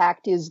in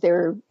fact is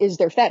their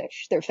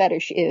fetish. Their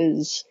fetish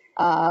is,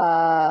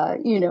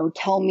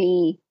 tell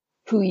me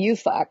who you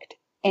fucked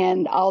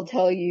and I'll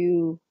tell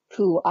you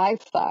who I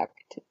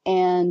fucked.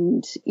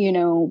 And,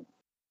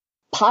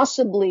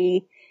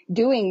 possibly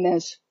doing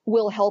this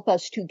will help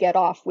us to get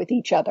off with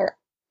each other.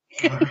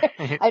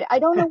 I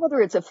don't know whether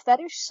it's a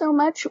fetish so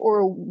much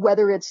or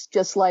whether it's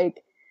just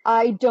like,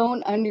 I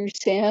don't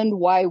understand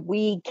why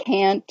we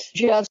can't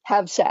just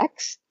have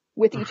sex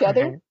with each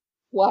other.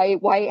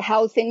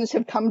 How things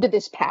have come to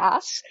this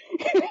pass,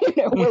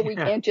 where we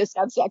can't just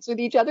have sex with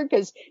each other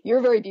because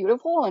you're very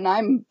beautiful and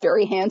I'm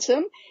very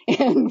handsome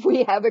and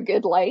we have a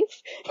good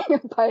life.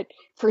 But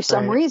for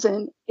some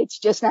reason, it's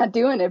just not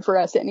doing it for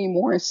us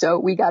anymore. So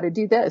we got to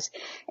do this.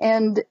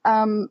 And,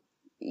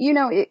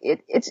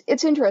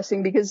 it's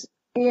interesting because,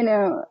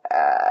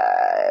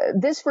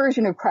 this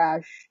version of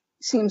Crash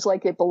seems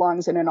like it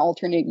belongs in an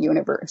alternate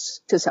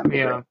universe to some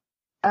degree.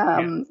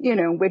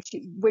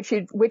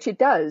 Which it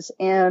does.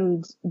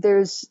 And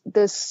there's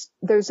this,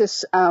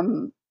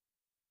 because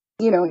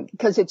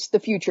it's the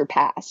future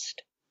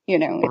past,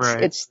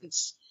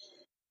 it's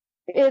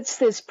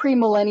this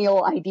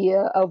premillennial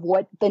idea of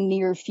what the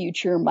near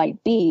future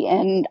might be.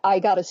 And I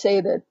gotta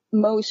say that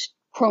most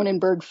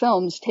Cronenberg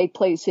films take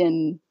place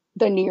in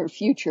the near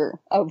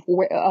future of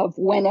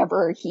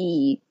whenever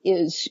he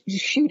is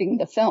shooting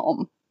the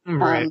film.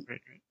 And,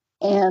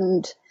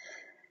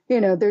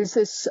 there's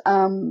this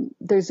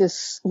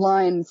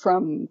line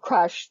from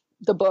Crash,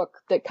 the book,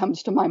 that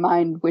comes to my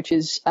mind, which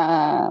is,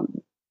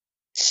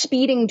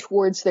 speeding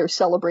towards their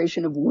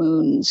celebration of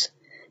wounds.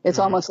 It's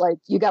almost like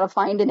you got to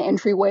find an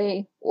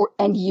entryway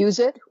and use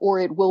it, or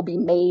it will be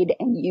made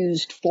and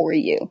used for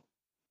you.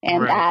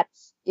 And that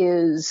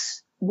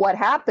is what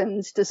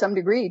happens to some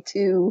degree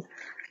to,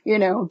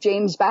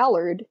 James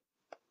Ballard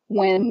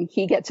when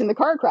he gets in the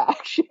car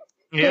crash.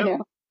 Yeah.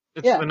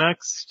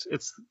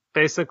 It's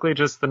basically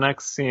just the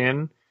next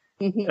scene.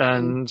 Mm-hmm.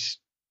 And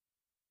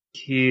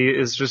he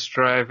is just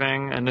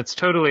driving, and it's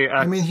totally...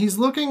 I mean, he's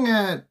looking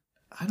at...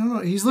 I don't know.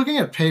 He's looking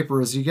at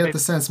papers. You get the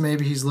sense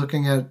maybe he's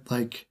looking at,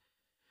 like,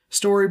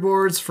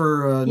 storyboards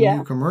for a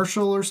new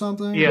commercial or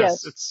something.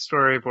 Yes, it's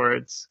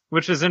storyboards,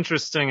 which is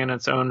interesting in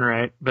its own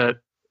right,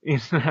 but,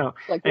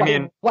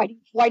 like,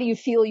 why do you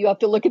feel you have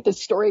to look at the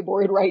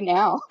storyboard right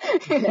now?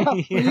 Well,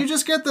 you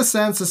just get the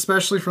sense,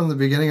 especially from the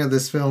beginning of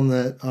this film,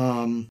 that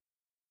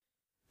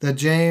that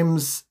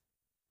James,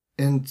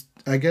 and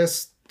I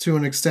guess to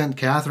an extent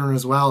Catherine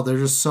as well, they're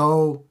just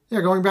so,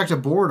 going back to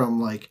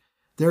boredom, like,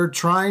 they're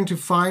trying to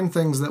find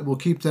things that will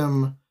keep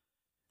them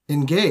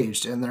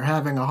engaged, and they're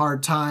having a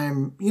hard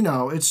time.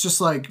 It's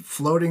just like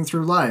floating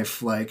through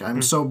life. Like,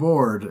 I'm so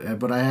bored,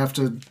 but I have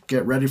to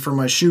get ready for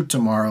my shoot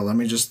tomorrow. Let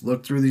me just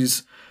look through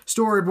these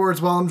storyboards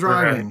while I'm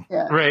driving.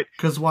 Right.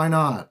 Because why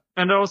not?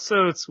 And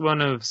also, it's one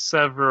of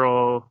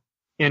several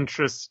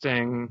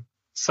interesting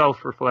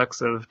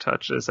self-reflexive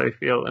touches, I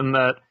feel, in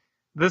that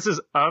this is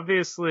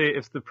obviously,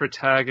 if the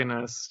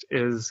protagonist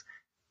is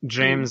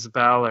James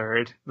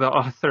Ballard, the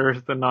author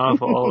of the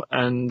novel,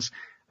 and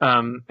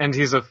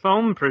he's a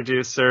film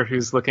producer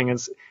who's looking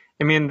at,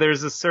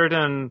 there's a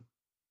certain,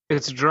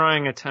 it's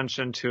drawing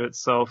attention to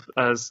itself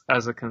as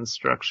a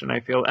construction,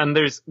 I feel. And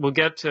we'll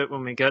get to it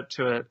when we get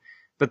to it,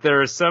 but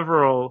there are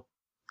several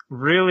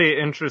really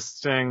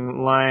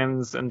interesting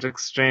lines and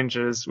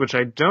exchanges, which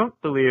I don't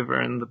believe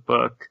are in the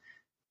book,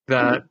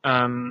 that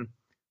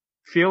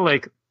feel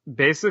like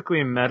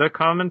basically meta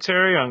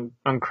commentary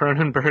on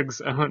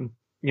Cronenberg's own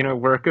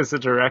work as a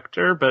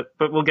director, but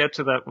we'll get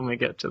to that when we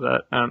get to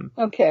that.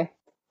 Okay.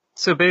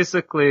 So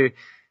basically,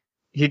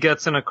 he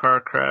gets in a car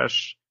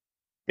crash.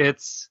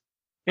 It's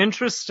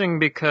interesting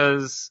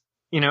because,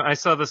 I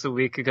saw this a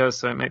week ago,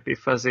 so I might be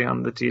fuzzy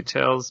on the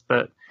details,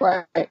 but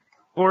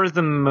for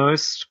the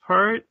most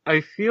part, I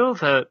feel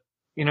that,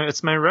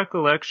 it's my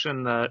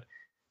recollection that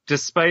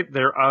despite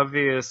their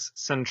obvious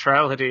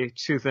centrality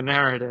to the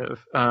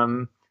narrative,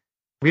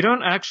 we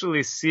don't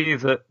actually see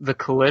the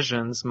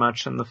collisions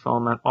much in the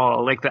film at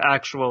all, like the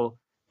actual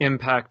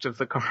impact of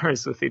the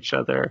cars with each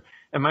other.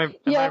 Am I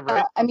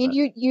right? I mean,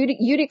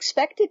 you'd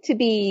expect it to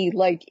be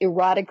like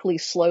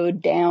erotically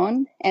slowed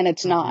down, and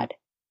it's not.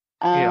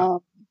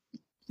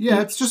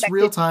 It's just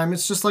real time.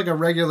 It's just like a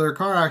regular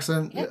car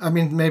accident. Yeah. I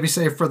mean, maybe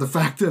save for the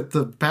fact that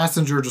the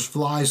passenger just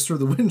flies through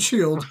the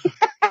windshield.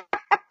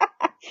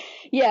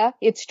 Yeah,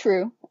 it's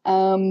true.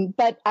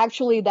 But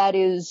actually that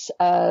is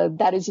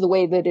the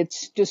way that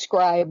it's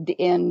described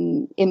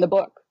in the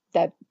book,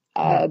 that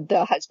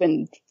the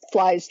husband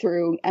flies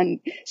through, and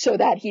so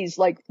that he's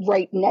like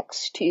right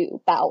next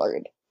to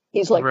Ballard.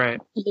 He's like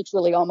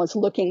literally almost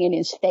looking in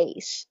his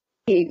face.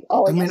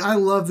 I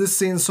love this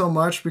scene so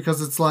much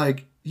because it's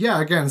like,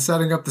 again,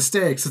 setting up the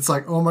stakes. It's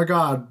like, oh my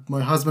God,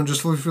 my husband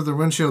just flew through the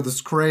windshield,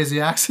 this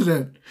crazy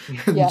accident.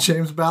 And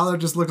James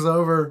Ballard just looks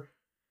over,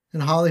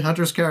 and Holly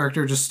Hunter's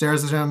character just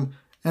stares at him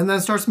and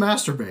then starts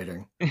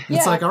masturbating.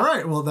 It's like, all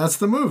right, well, that's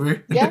the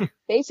movie. Yeah,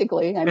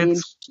 basically. I mean,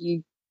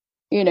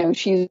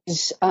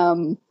 she's,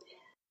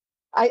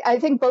 I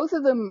think both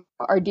of them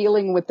are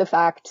dealing with the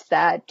fact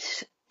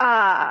that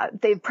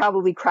they've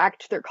probably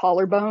cracked their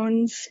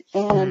collarbones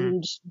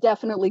and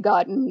definitely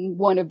gotten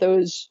one of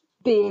those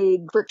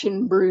big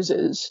friction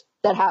bruises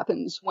that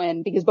happens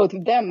because both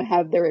of them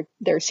have their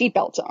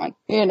seatbelts on,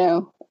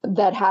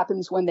 that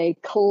happens when they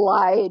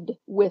collide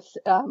with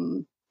a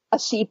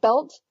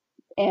seatbelt,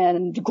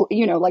 and,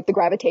 like the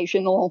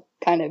gravitational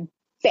kind of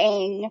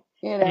bang,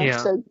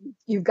 so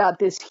you've got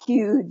this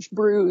huge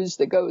bruise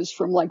that goes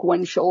from like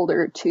one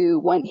shoulder to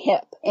one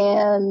hip.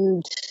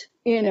 And,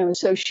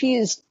 so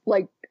she's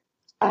like,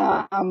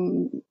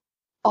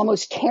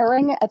 almost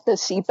tearing at the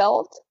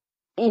seatbelt,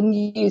 and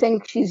you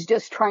think she's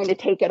just trying to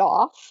take it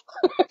off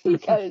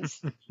because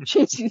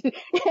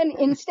and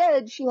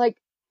instead she like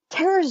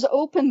tears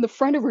open the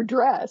front of her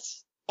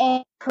dress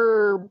and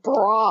her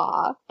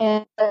bra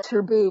and lets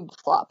her boobs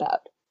flop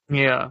out.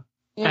 Yeah.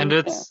 And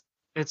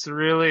it's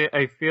really,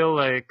 I feel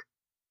like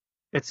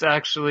it's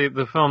actually,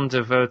 the film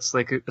devotes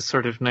like a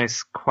sort of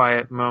nice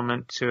quiet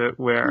moment to it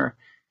where,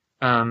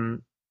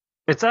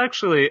 it's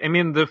actually,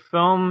 the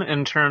film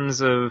in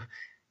terms of,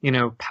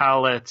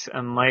 palette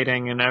and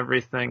lighting and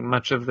everything,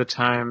 much of the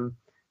time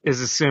is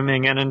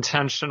assuming an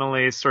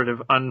intentionally sort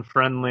of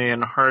unfriendly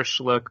and harsh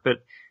look.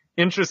 But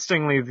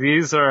interestingly,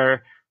 these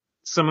are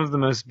some of the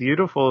most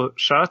beautiful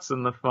shots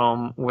in the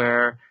film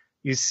where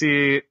you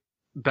see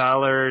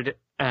Ballard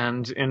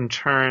and in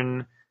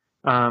turn,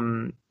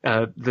 the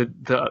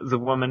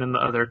woman in the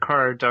other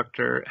car,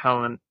 Dr.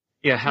 Helen,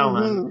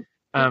 Helen,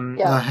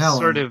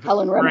 sort of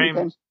Helen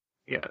framed,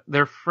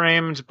 they're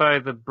framed by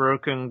the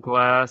broken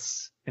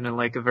glass in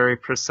a very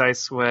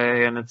precise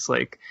way, and it's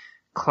like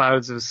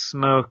clouds of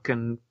smoke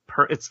and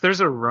there's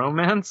a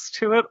romance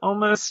to it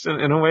almost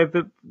in a way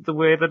that the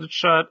way that it's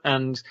shot.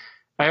 And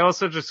I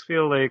also just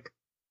feel like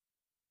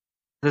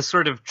the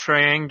sort of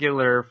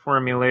triangular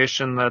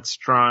formulation that's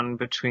drawn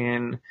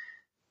between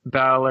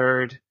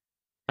Ballard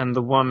and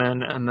the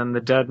woman and then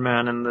the dead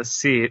man in the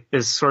seat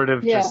is sort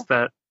of just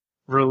that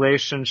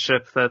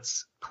relationship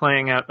that's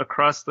playing out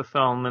across the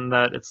film, and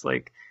that it's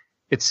like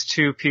it's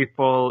two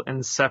people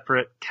in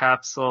separate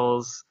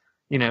capsules,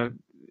 you know,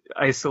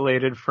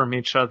 isolated from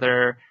each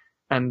other,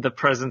 and the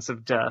presence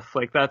of death.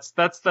 Like that's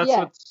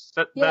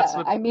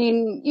what I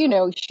mean, you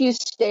know, she's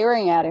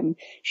staring at him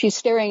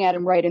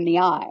right in the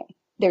eye.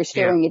 They're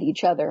staring at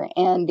each other,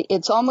 and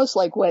it's almost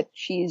like what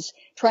she's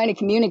trying to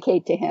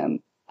communicate to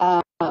him.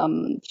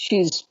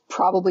 She's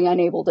probably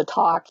unable to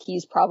talk.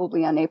 He's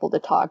probably unable to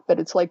talk, but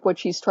it's like what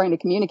she's trying to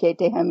communicate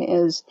to him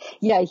is,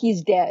 yeah,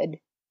 he's dead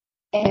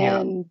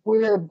and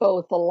we're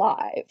both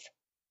alive.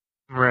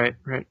 Right.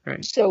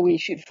 So we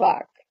should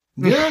fuck.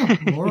 Yeah,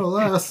 more or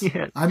less.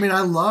 Yeah. I mean,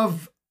 I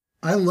love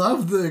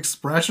the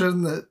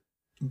expression that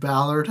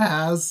Ballard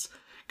has,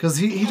 because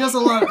he does a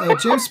lot,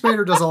 James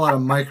Spader does a lot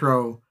of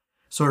micro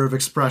sort of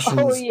expressions.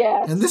 Oh,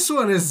 yeah. And this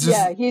one is just...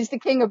 Yeah, he's the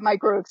king of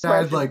micro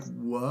expressions. Like,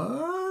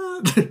 what?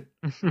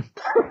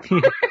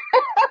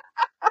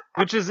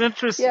 Which is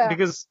interesting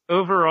because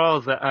overall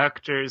the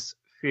actors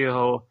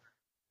feel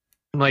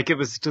like it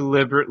was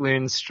deliberately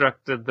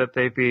instructed that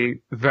they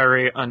be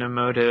very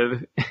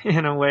unemotive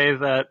in a way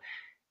that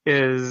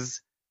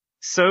is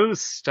so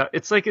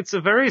it's like it's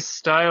a very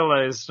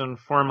stylized and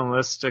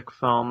formalistic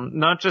film,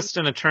 not just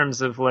in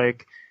terms of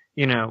like,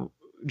 you know,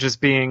 just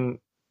being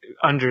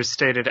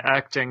understated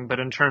acting, but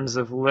in terms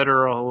of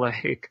literal,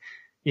 like,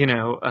 you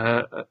know,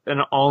 an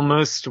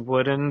almost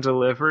wooden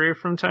delivery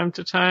from time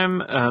to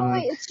time.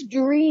 It's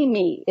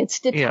dreamy.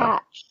 It's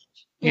detached.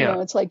 You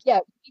know, it's like,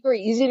 it's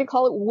very easy to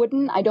call it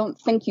wooden. I don't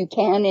think you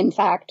can, in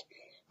fact,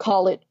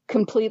 call it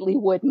completely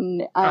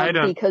wooden,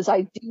 because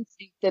I do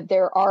think that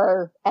there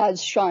are,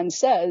 as Sean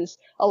says,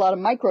 a lot of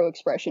micro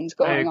expressions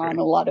going on,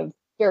 a lot of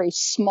very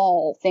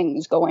small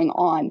things going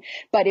on,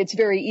 but it's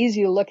very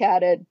easy to look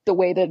at it the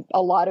way that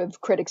a lot of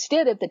critics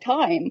did at the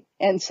time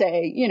and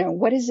say, you know,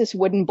 what is this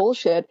wooden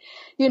bullshit,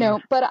 you know,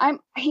 but I'm,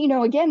 you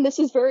know, again, this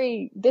is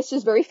very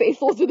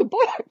faithful to the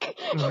book.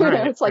 You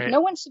know, it's like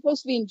no one's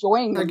supposed to be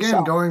enjoying themselves.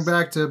 Again, going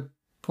back to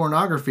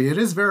pornography, it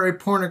is very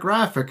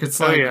pornographic. It's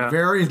like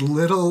very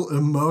little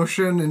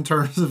emotion in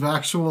terms of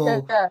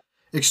actual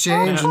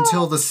exchange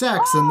until the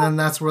sex, and then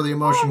that's where the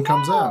emotion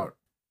comes out.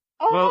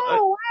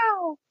 Wow.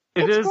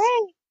 It it's is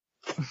great.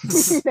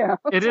 You know,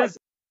 it is.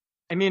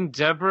 I mean,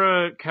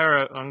 Deborah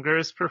Kara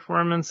Unger's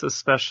performance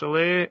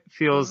especially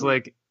feels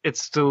like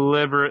it's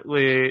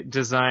deliberately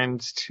designed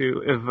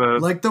to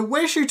evoke. Like, the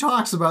way she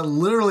talks about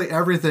literally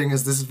everything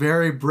is this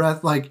very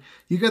like,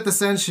 you get the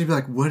sense she'd be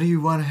like, what do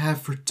you want to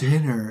have for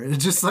dinner? And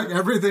it's just like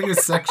everything is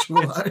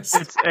sexualized.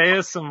 It's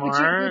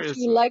ASMR. Would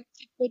you like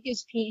to put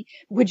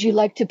would you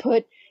like to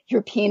put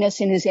your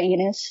penis in his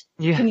anus?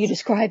 Yes. Can you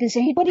describe his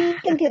anus? What do you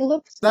think it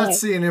looks like? That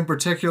scene in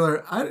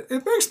particular,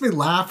 it makes me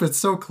laugh. It's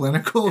so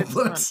clinical.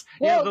 The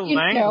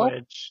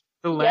language.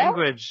 The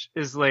language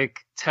is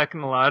like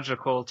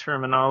technological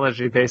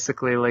terminology,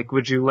 basically. Like,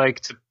 would you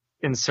like to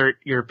insert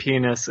your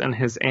penis in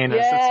his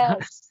anus?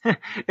 Yes.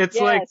 It's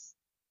like,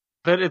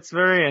 but it's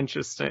very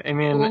interesting. I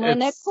mean,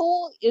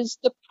 clinical is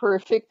the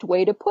perfect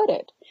way to put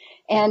it.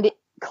 And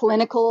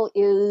clinical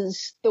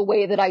is the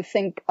way that I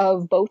think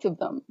of both of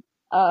them.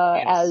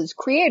 As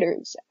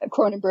creators,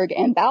 Cronenberg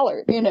and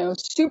Ballard, you know,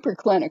 super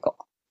clinical,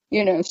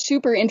 you know,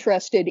 super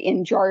interested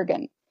in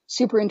jargon,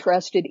 super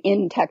interested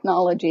in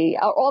technology.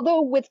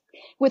 Although with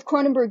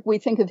Cronenberg, we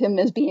think of him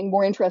as being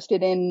more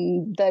interested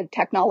in the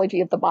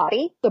technology of the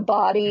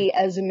body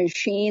as a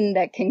machine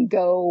that can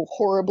go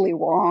horribly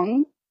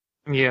wrong.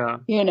 Yeah.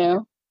 You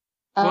know,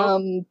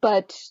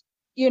 but,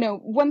 you know,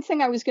 one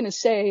thing I was going to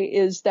say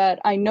is that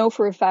I know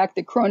for a fact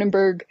that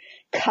Cronenberg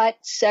cut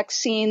sex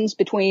scenes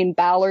between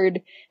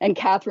Ballard and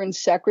Catherine's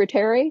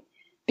secretary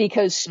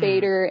because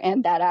Spader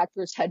and that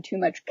actress had too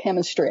much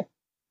chemistry.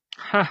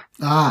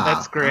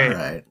 That's great.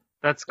 Right.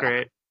 That's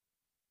great.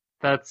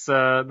 That's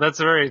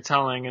very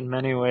telling in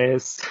many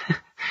ways.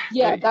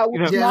 Yeah,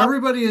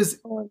 everybody is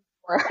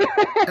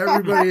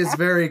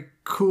very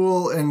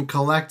cool and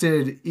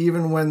collected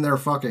even when they're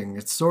fucking.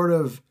 It's sort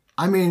of,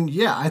 I mean,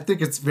 I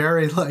think it's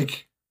very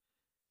like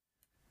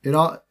I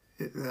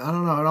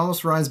don't know, it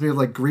almost reminds me of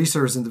like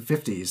greasers in the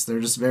 50s. They're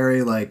just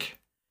very like,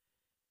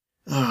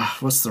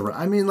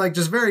 I mean, like,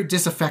 just very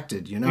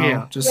disaffected, you know?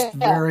 Yeah. Just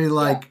very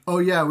like, oh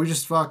yeah, we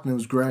just fucked and it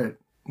was great.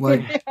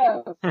 Like,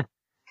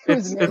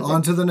 it's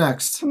on to the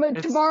next.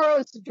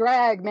 Tomorrow's a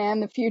drag, man.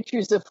 The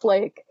future's a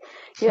flake.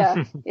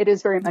 Yeah, it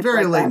is very much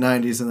very like late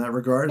that. 90s in that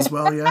regard as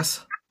well,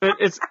 yes. But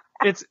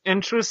it's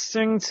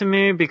interesting to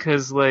me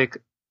because, like,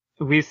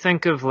 we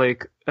think of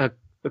like a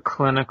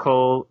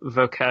clinical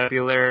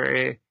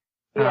vocabulary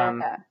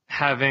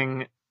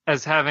having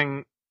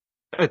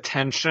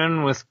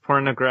attention with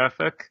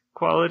pornographic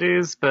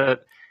qualities,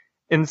 but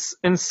in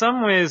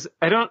some ways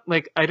I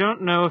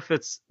don't know if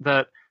it's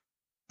that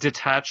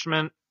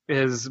detachment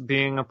is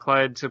being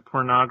applied to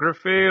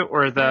pornography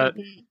or that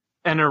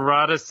an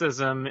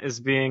eroticism is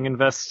being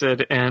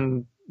invested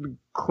in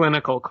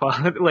clinical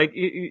quality. Like,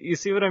 you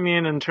see what I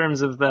mean in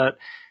terms of that?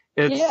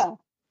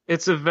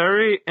 It's a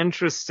very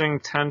interesting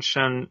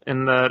tension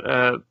in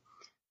that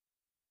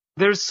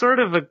there's sort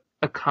of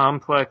a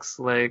complex,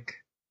 like,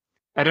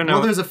 I don't know.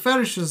 Well, there's a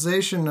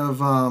fetishization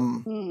of,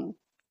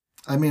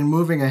 I mean,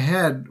 moving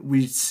ahead,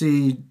 we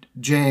see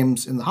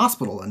James in the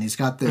hospital, and he's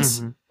got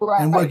this,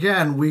 and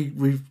again,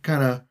 we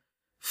kind of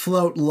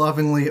float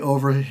lovingly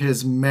over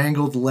his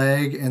mangled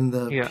leg and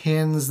the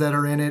pins that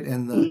are in it,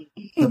 and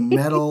the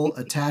metal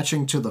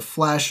attaching to the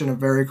flesh in a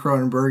very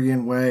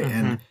Cronenbergian way,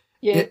 and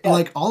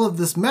like all of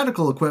this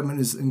medical equipment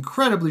is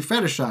incredibly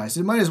fetishized.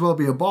 It might as well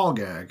be a ball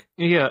gag.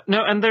 Yeah,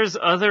 no, and there's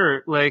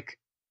other, like,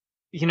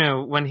 you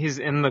know, when he's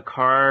in the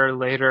car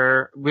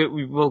later,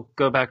 we will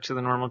go back to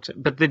the normal,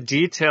 but the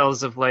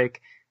details of,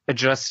 like,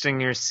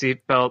 adjusting your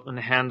seatbelt and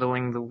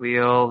handling the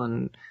wheel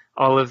and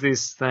all of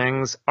these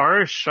things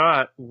are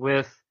shot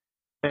with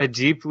a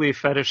deeply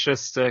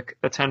fetishistic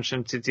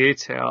attention to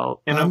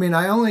detail. I mean,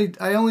 I only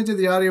did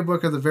the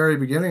audiobook at the very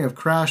beginning of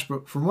Crash,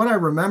 but from what I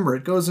remember,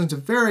 it goes into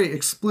very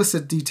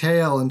explicit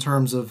detail in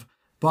terms of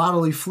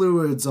bodily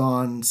fluids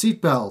on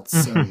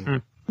seatbelts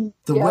and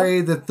the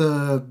way that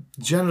the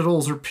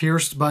genitals are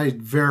pierced by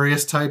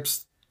various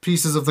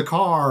pieces of the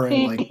car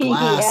and like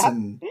glass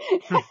and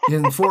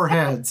in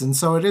foreheads. And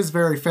so it is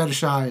very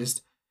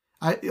fetishized.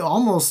 I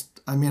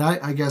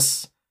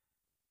guess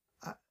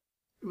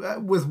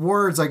with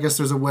words, I guess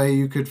there's a way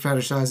you could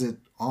fetishize it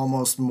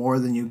almost more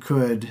than you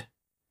could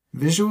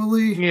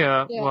visually.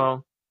 Yeah.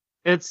 Well,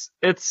 it's,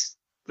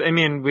 I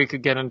mean, we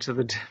could get into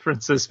the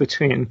differences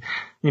between,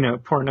 you know,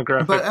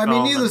 pornographic. But I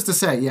mean, needless to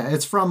say,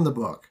 it's from the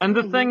book. And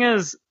the thing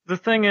is,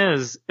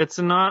 it's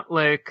not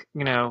like,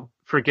 you know,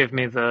 forgive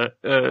me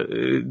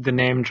the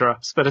name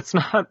drops, but it's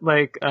not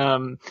like,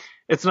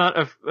 it's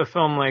not a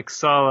film like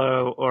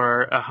Solo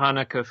or a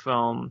Hanukkah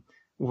film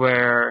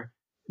where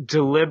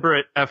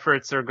deliberate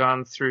efforts are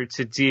gone through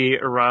to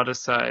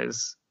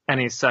de-eroticize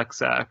any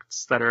sex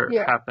acts that are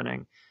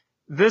happening.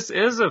 This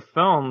is a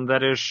film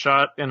that is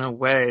shot in a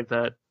way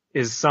that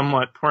is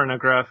somewhat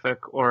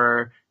pornographic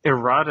or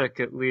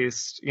erotic, at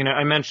least. You know,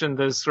 I mentioned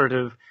those sort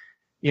of,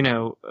 you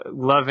know,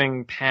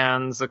 loving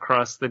pans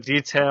across the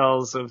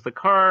details of the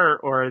car,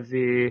 or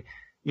the,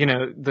 you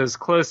know, those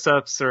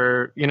close-ups,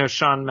 or, you know,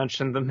 Sean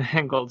mentioned the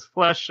mangled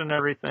flesh and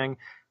everything.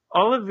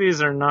 All of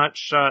these are not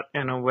shot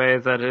in a way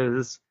that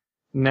is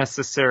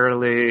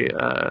necessarily,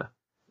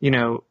 you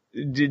know,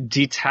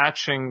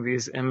 detaching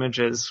these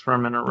images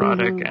from an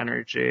erotic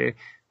energy.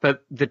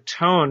 But the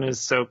tone is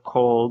so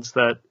cold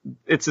that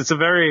it's a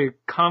very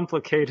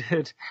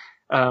complicated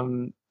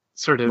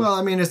sort of. Well,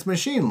 I mean, it's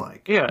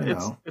machine-like. Yeah,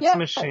 it's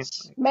machine-like.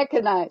 It's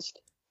mechanized.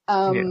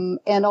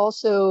 And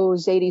also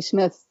Zadie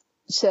Smith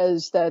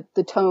says that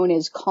the tone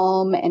is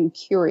calm and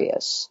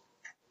curious.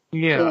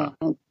 Yeah.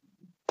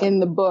 In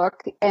the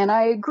book, and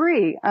I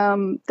agree.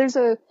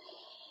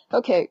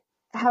 Okay,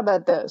 how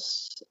about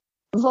this?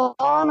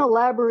 Vaughn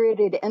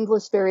elaborated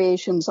endless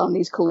variations on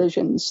these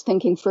collisions,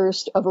 thinking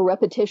first of a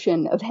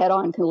repetition of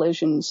head-on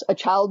collisions, a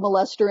child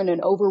molester and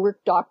an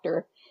overworked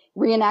doctor,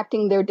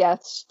 reenacting their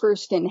deaths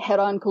first in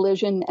head-on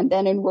collision and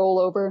then in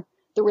rollover,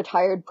 the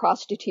retired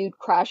prostitute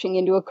crashing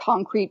into a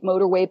concrete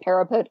motorway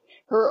parapet,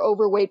 her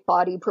overweight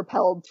body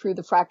propelled through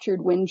the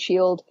fractured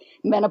windshield,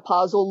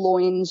 menopausal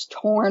loins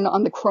torn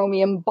on the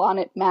chromium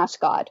bonnet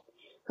mascot.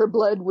 Her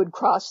blood would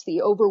cross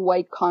the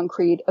over-white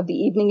concrete of the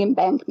evening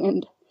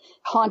embankment,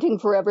 haunting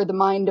forever the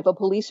mind of a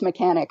police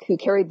mechanic who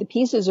carried the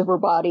pieces of her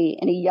body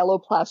in a yellow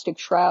plastic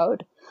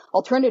shroud.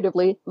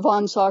 Alternatively,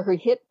 Vaughn saw her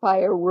hit by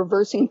a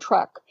reversing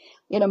truck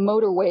in a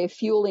motorway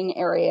fueling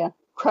area,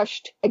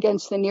 crushed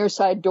against the near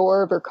side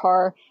door of her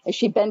car as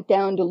she bent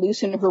down to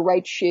loosen her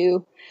right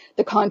shoe,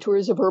 the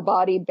contours of her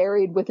body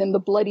buried within the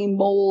bloody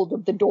mold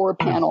of the door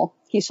panel.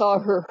 He saw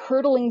her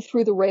hurtling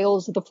through the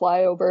rails of the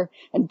flyover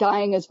and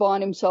dying as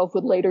Vaughn himself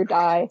would later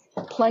die,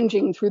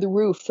 plunging through the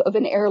roof of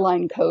an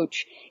airline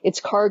coach,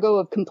 its cargo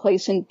of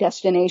complacent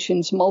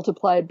destinations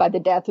multiplied by the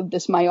death of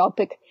this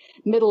myopic,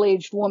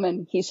 middle-aged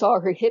woman. He saw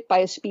her hit by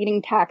a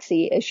speeding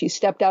taxi as she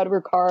stepped out of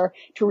her car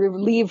to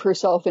relieve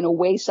herself in a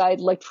wayside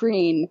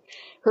latrine.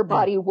 Her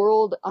body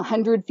whirled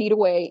 100 feet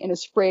away in a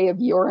spray of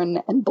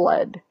urine and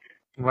blood.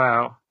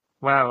 Wow.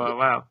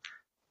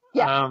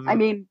 Yeah, I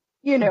mean,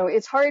 you know,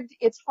 it's hard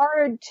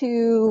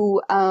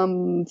to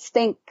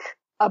think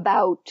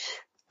about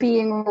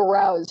being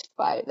aroused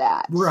by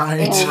that.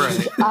 Right.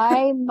 And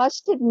I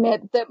must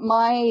admit that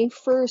my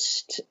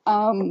first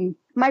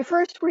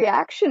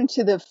reaction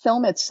to the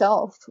film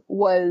itself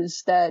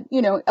was that,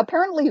 you know,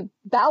 apparently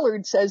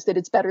Ballard says that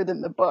it's better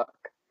than the book,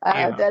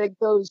 that it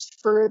goes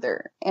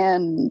further.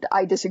 And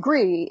I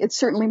disagree. It's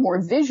certainly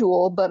more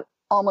visual, but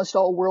almost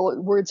all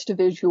words to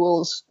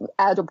visuals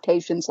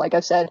adaptations, like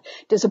I said,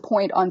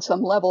 disappoint on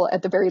some level.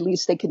 At the very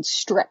least, they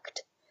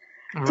constrict.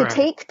 Right. To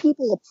take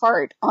people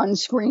apart on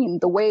screen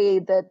the way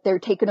that they're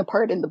taken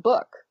apart in the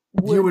book.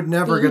 You would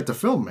never get the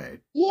film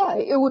made. Yeah,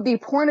 it would be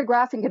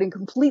pornographic in a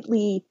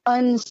completely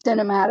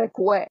uncinematic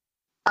way.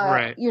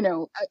 Right. You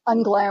know,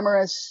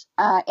 unglamorous,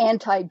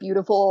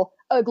 anti-beautiful,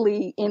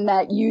 ugly in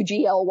that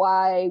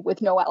UGLY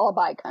with no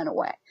alibi kind of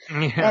way.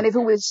 Yeah. And if it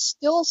was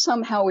still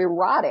somehow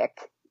erotic,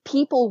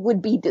 people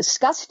would be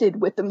disgusted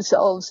with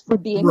themselves for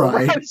being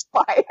aroused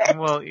by it.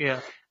 Well,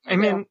 yeah. I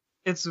mean,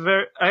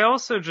 I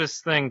also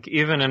just think,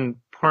 even in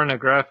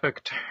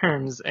pornographic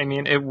terms, I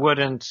mean, it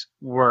wouldn't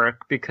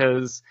work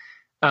because,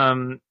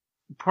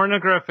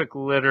 pornographic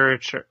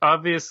literature,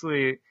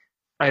 obviously,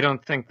 I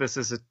don't think this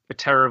is a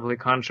terribly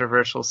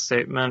controversial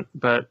statement,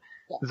 but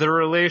the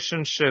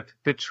relationship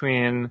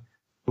between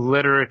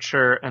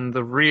literature and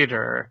the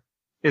reader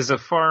is a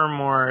far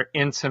more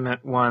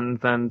intimate one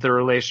than the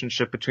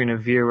relationship between a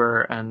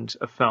viewer and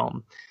a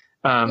film.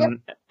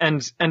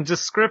 And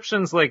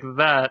descriptions like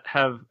that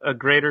have a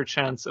greater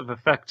chance of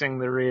affecting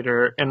the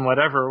reader in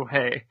whatever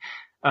way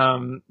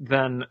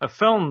than a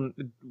film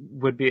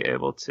would be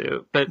able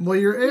to. But well,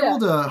 you're able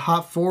to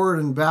hop forward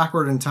and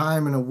backward in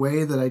time in a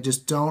way that I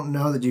just don't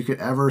know that you could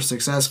ever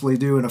successfully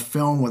do in a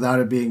film without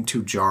it being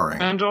too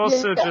jarring. And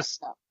also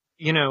just,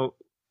 you know,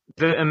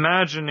 the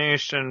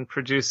imagination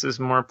produces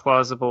more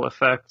plausible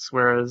effects,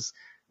 whereas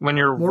when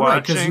you're watching...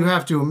 Right, because you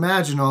have to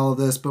imagine all of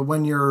this, but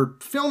when you're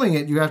filming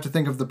it, you have to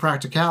think of the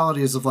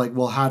practicalities of, like,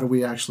 well, how do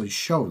we actually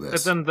show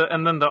this? But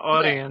then the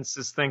audience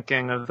is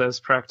thinking of those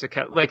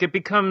practicalities. Like, it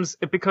becomes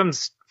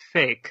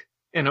fake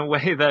in a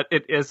way that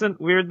it isn't,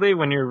 weirdly,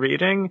 when you're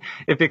reading.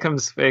 It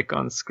becomes fake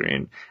on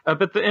screen.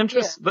 But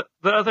the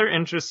other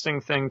interesting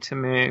thing to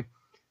me,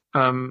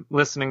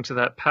 listening to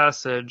that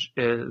passage,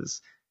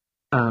 is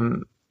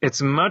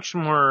it's much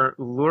more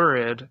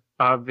lurid,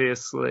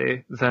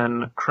 obviously,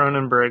 than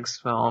Cronenberg's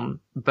film.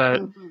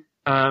 But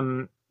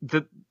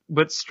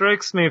what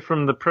strikes me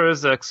from the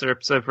prose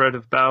excerpts I've read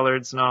of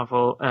Ballard's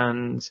novel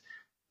and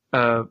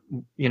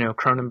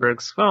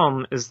Cronenberg's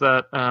film is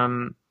that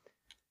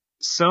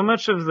so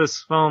much of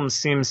this film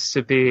seems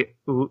to be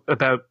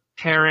about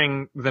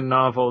paring the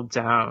novel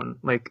down,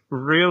 like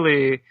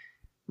really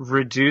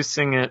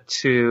reducing it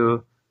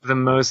to the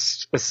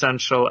most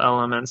essential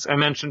elements. I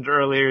mentioned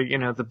earlier,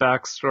 the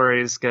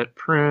backstories get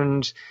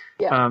pruned.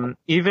 Yeah.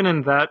 Even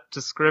in that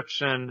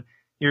description,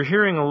 you're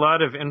hearing a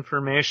lot of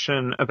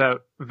information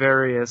about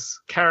various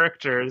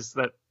characters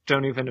that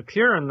don't even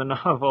appear in the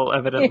novel,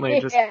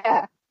 evidently.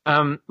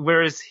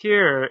 Whereas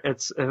here,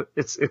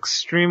 it's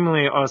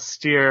extremely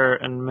austere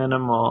and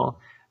minimal,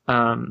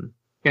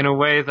 in a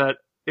way that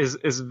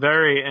is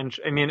very,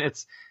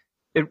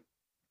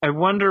 I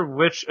wonder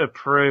which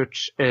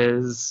approach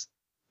is,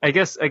 I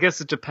guess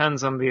it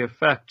depends on the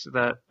effect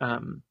that,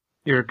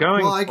 you're going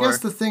for. Well, I guess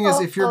the thing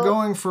is, if you're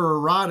going for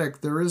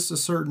erotic, there is a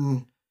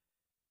certain,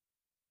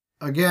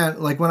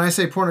 again, like when I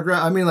say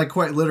pornographic, I mean like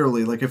quite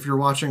literally, like if you're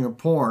watching a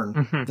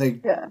porn,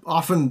 they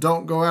often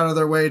don't go out of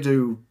their way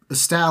to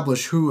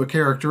establish who a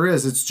character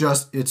is.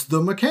 It's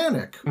the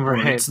mechanic, or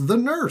it's the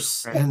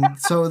nurse. Right. And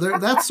so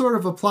that's sort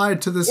of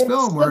applied to this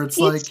film where it's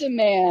like, pizza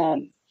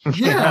man.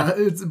 Yeah,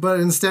 but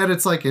instead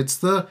it's like, it's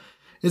the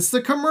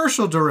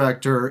commercial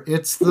director.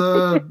 It's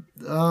the,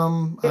 I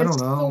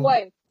don't know. The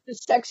wife. The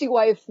sexy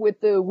wife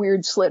with the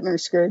weird slit in her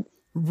skirt.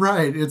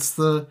 Right. It's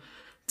the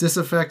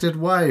disaffected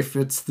wife.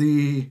 It's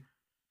the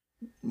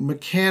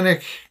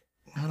mechanic,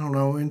 I don't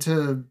know,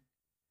 into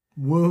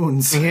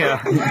wounds.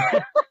 Yeah.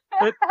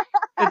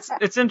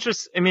 It's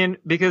interesting. I mean,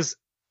 because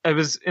I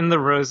was in the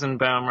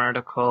Rosenbaum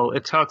article,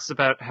 it talks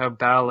about how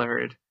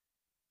Ballard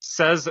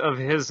says of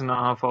his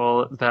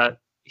novel that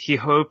he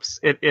hopes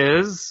it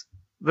is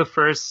the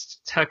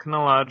first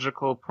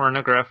technological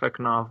pornographic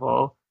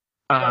novel,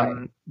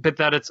 but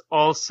that it's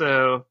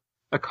also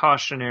a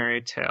cautionary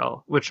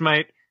tale, which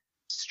might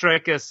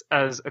strike us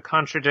as a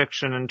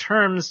contradiction in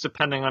terms,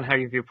 depending on how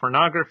you view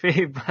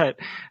pornography. But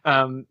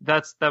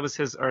that was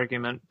his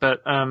argument.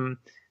 But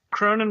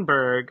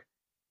Cronenberg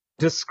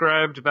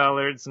described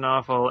Ballard's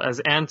novel as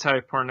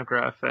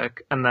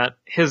anti-pornographic, and that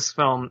his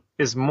film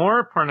is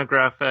more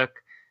pornographic,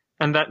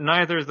 and that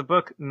neither the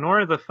book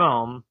nor the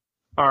film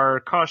are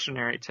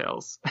cautionary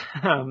tales,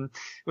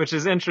 which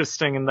is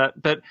interesting in that.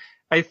 But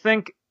I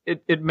think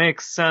it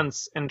makes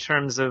sense in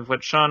terms of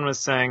what Sean was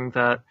saying,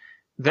 that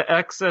the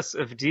excess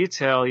of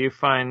detail you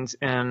find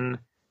in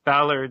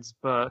Ballard's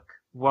book,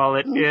 while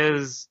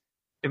it's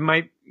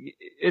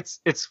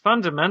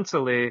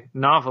fundamentally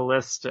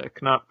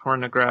novelistic, not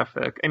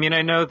pornographic. I mean,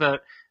 I know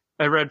that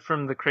I read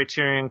from the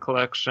Criterion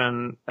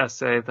Collection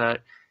essay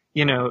that,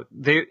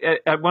 they,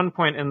 at one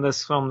point in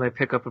this film, they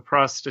pick up a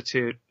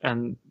prostitute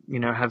and,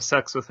 have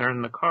sex with her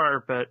in the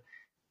car. But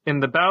in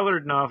the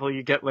Ballard novel,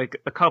 you get like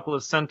a couple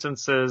of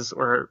sentences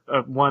or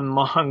one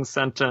long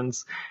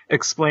sentence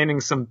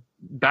explaining some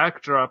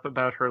backdrop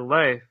about her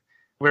life.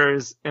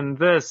 Whereas in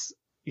this,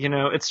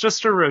 it's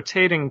just a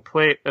rotating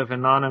plate of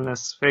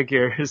anonymous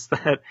figures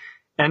that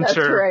enter.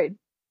 That's right.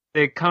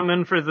 They come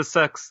in for the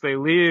sex, they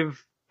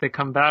leave, they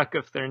come back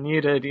if they're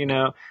needed,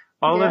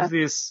 all of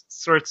these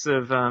sorts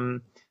of,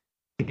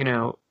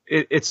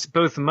 it's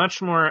both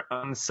much more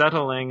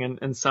unsettling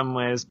in some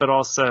ways, but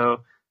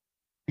also,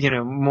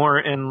 more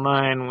in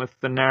line with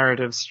the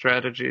narrative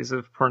strategies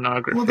of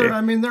pornography. Well,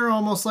 they're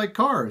almost like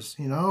cars,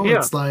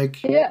 It's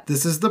like,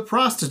 this is the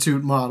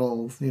prostitute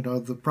model,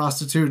 the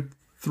prostitute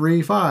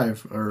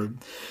 3-5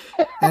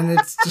 and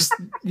it's just,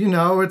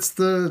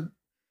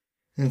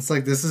 it's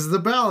like, this is the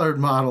Ballard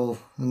model.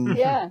 And,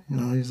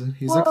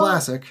 he's a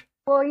classic.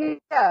 Well, yeah.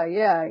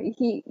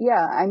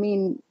 I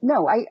mean,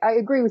 no, I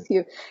agree with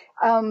you.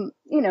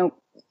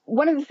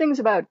 One of the things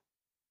about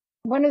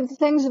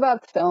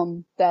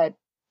film that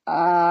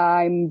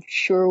I'm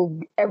sure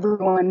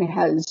everyone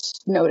has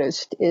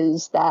noticed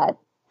is that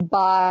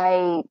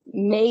by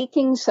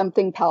making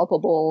something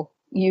palpable,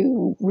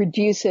 you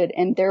reduce it,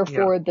 and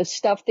therefore the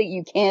stuff that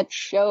you can't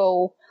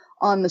show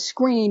on the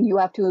screen, you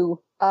have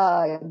to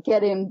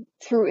get in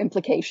through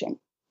implication.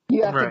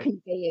 You have to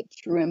convey it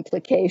through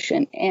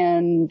implication.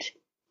 And,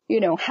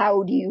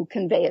 how do you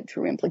convey it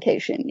through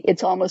implication?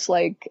 It's almost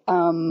like,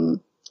 the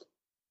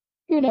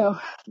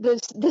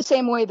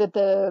same way that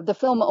the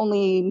film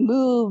only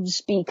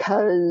moves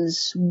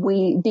because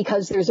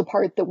there's a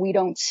part that we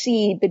don't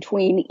see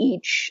between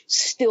each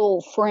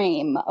still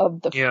frame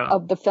of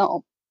the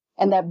film,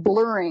 and that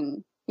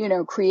blurring,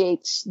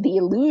 creates the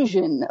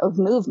illusion of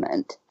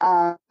movement.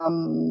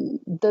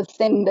 The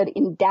thing that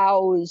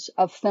endows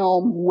a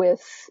film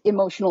with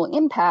emotional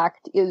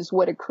impact is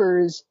what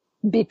occurs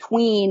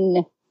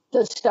between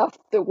the stuff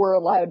that we're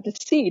allowed to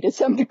see to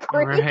some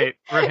degree. Right.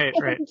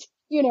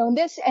 In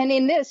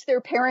this,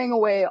 they're paring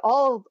away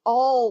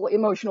all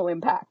emotional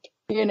impact.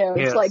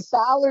 It's like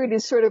Ballard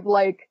is sort of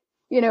like,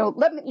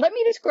 let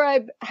me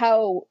describe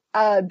how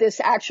this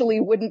actually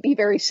wouldn't be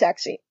very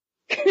sexy.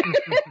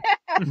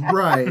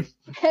 Right.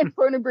 And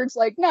Cronenberg's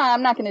like, nah,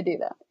 I'm not going to do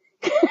that.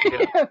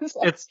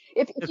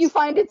 If you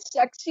find it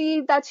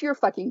sexy, that's your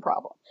fucking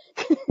problem.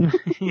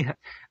 Yeah.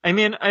 I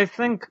mean, I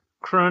think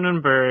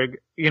Cronenberg,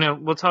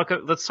 let's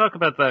talk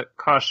about that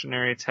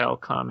cautionary tale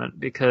comment,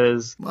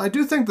 because I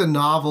do think the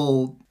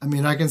novel, I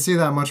mean, I can see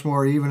that much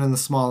more even in the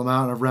small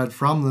amount I've read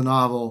from the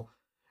novel.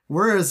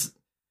 Whereas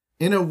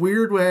in a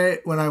weird way,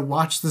 when I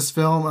watch this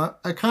film,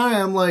 I kind of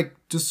am like,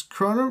 does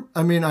Cronenberg,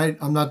 I mean,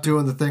 I'm not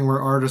doing the thing where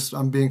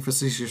I'm being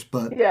facetious,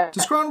 but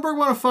does Cronenberg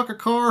want to fuck a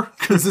car?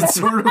 Because it's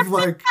sort of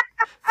like,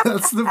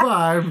 that's the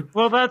vibe.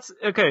 Well,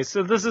 okay,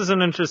 so this is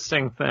an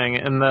interesting thing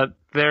in that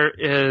there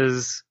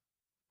is,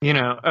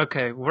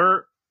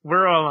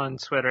 we're all on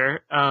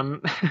Twitter.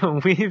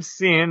 We've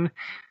seen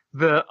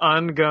the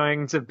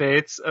ongoing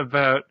debates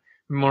about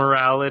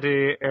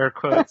morality, air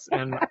quotes,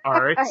 and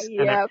art.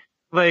 Yeah.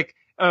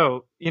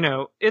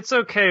 It's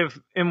okay if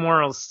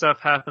immoral stuff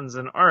happens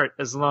in art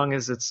as long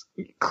as it's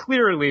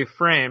clearly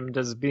framed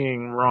as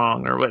being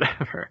wrong or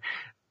whatever.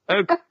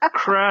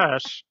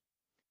 Crash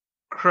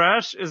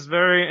is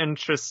very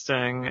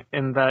interesting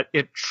in that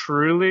it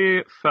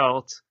truly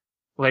felt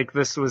like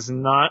this was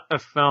not a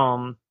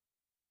film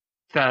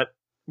that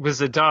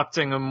was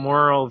adopting a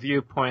moral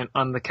viewpoint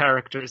on the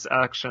character's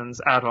actions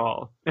at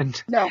all.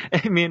 And no.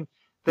 I mean,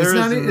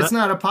 it's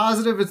not a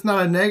positive, it's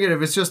not a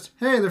negative, it's just,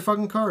 hey, they're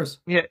fucking cars.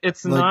 Yeah,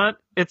 it's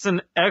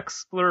an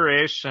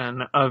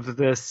exploration of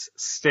this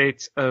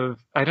state of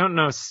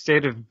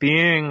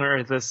being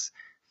or this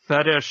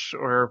fetish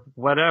or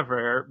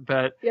whatever,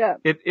 but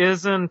it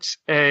isn't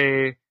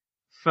a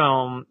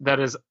film that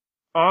is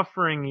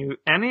offering you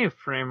any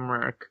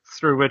framework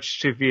through which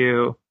to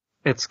view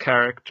its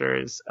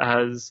characters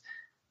as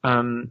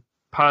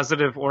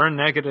positive or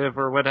negative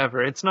or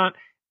whatever. It's not,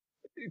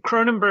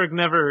 Cronenberg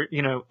never,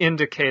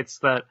 indicates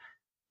that,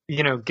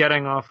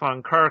 getting off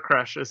on car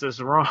crashes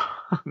is wrong.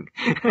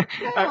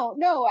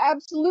 No,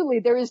 absolutely.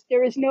 There is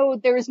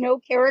no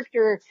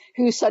character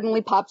who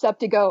suddenly pops up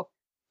to go,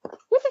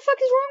 what the fuck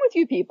is wrong with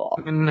you people?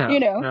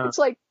 No, It's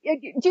like,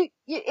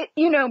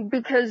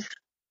 because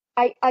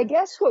I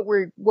guess what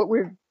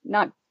we're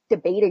not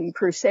debating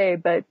per se,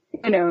 but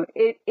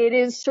it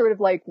is sort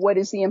of like, what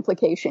is the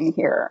implication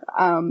here?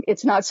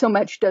 It's not so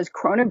much does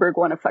Cronenberg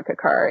want to fuck a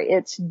car,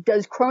 it's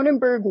does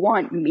Cronenberg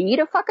want me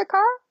to fuck a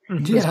car?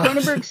 Yeah. Is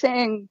Cronenberg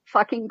saying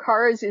fucking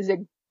cars is a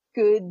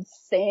good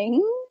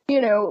thing?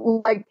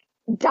 Like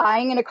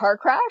dying in a car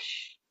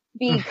crash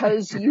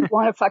because you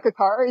want to fuck a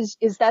car, is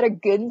that a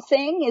good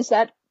thing? Is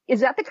that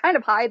the kind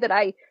of high that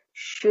I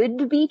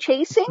should be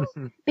chasing?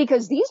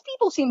 Because these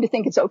people seem to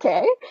think it's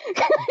okay.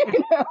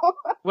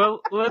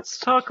 Well, let's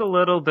talk a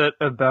little bit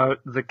about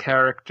the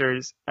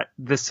characters.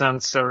 This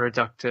sounds so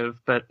reductive,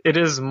 but it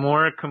is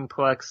more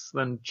complex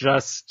than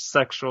just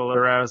sexual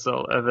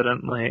arousal,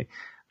 evidently.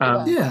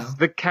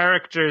 The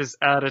character's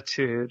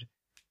attitude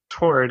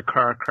toward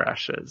car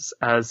crashes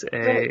as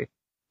a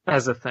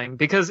thing,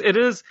 because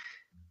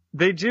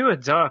they do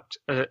adopt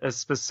a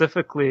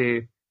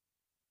specifically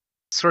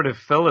sort of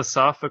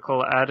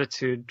philosophical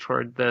attitude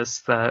toward this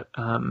that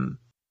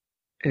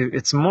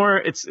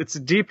it's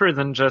deeper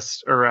than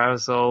just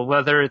arousal,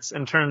 whether it's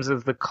in terms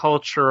of the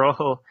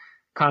cultural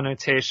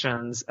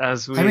connotations I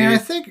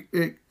think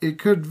it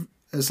could,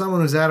 as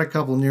someone who's had a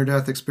couple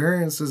near-death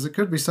experiences, it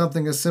could be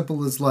something as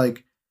simple as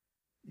like,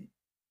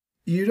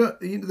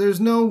 there's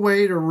no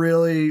way to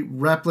really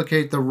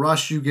replicate the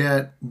rush you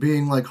get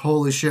being like,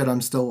 holy shit,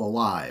 I'm still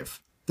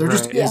alive. There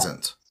just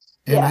isn't.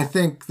 And I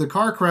think the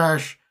car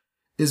crash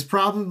is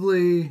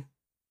probably,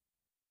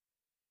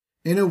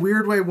 in a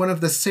weird way, one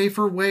of the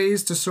safer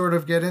ways to sort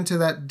of get into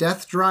that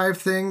death drive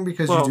thing,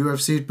 because you do have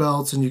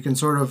seatbelts and you can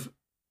sort of,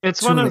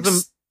 it's one of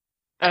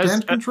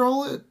them,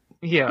 control it.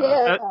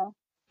 Yeah.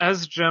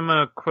 As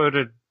Gemma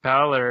quoted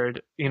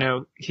Ballard,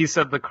 he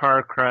said the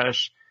car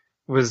crash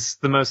was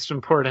the most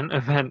important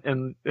event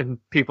in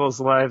people's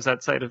lives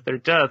outside of their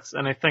deaths.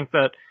 And I think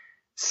that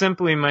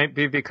simply might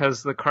be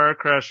because the car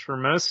crash for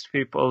most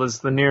people is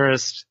the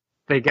nearest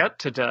they get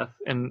to death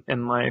in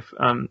life.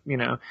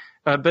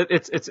 But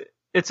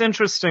it's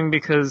interesting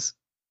because,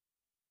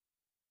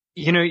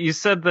 you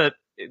said that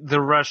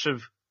the rush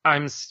of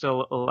I'm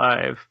still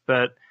alive,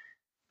 but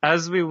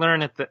as we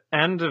learn at the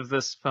end of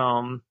this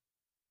film,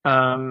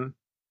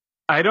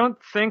 I don't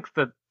think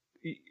that,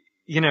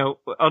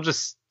 I'll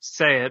just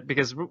say it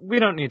because we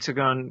don't need to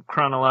go in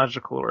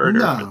chronological order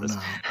for this.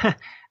 No.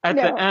 At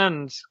the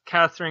end,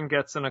 Catherine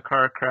gets in a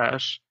car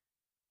crash.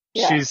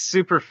 Yeah. She's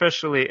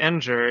superficially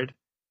injured.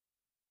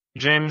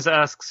 James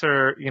asks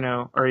her,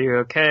 are you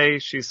okay?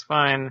 She's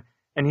fine.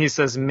 And he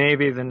says,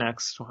 maybe the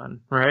next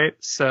one, right?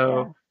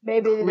 So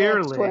maybe the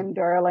next one,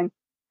 darling.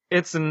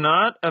 It's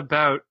not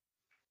about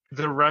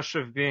the rush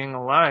of being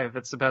alive.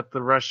 It's about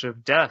the rush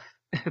of death.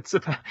 It's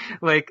about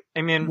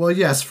well,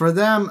 yes, for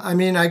them, I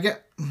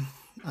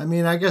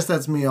guess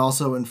that's me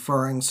also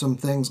inferring some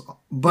things,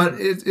 but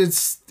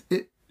it's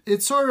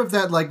sort of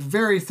that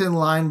very thin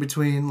line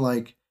between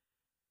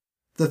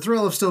the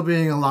thrill of still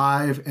being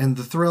alive and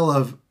the thrill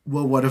of,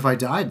 well, what if I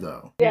died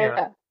though?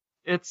 Yeah.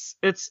 It's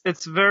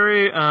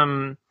very,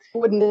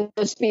 wouldn't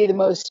this be the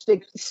most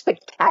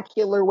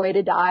spectacular way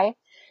to die?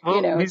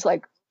 Well, it's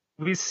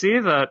we see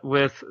that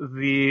with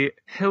the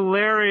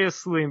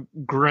hilariously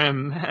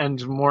grim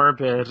and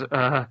morbid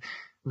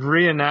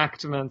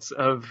reenactments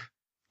of,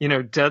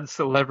 dead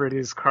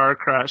celebrities' car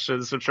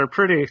crashes, which are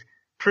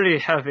pretty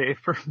heavy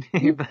for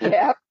me.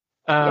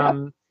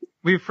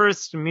 We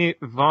first meet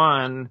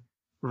Vaughn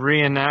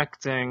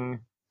reenacting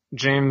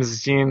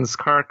James Dean's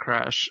car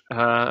crash.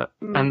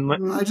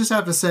 And I just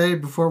have to say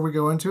before we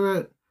go into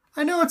it,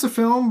 I know it's a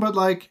film, but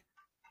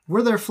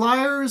were there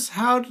flyers?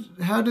 How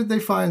did they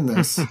find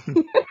this?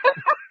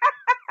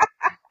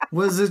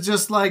 Was it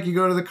just you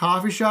go to the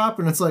coffee shop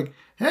and it's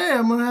hey,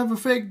 I'm going to have a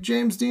fake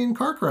James Dean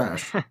car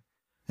crash.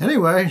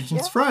 Anyway,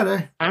 it's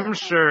Friday. I'm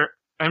sure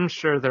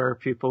there are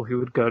people who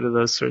would go to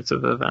those sorts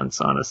of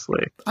events,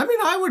 honestly.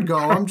 I would go.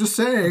 I'm just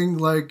saying,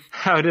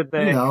 how did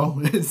they?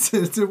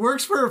 It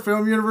works for a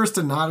film universe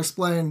to not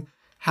explain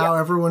how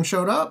everyone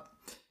showed up.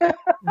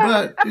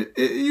 But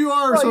you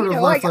are sort of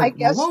left I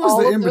guess what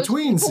was the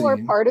in-between scene? All of those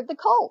people are part of the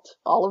cult.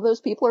 All of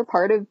those people are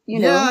part of,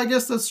 Yeah, I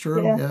guess that's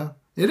true. Yeah.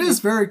 It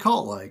is very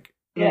cult-like.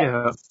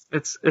 Yeah,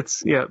 it's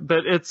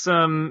but it's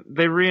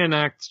they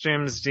reenact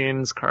James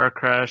Dean's car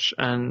crash,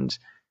 and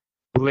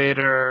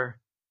later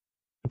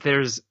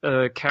there's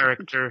a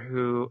character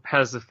who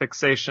has a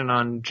fixation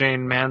on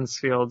Jane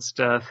Mansfield's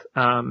death.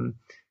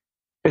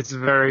 It's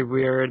very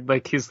weird.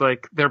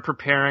 They're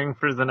preparing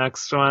for the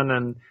next one,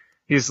 and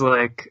he's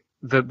the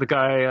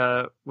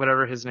guy,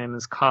 whatever his name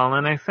is,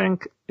 Colin, I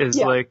think, is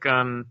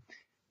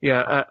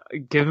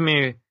give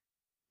me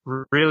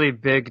really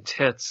big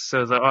tits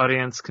so the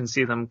audience can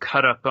see them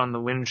cut up on the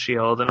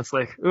windshield. And it's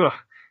ugh,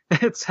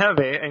 it's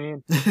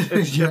heavy.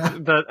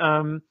 But,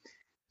 and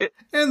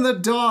the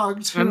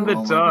dog, too. And the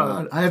dog.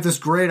 God. I have this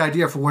great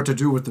idea for what to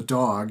do with the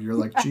dog.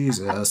 You're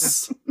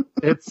Jesus.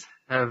 It's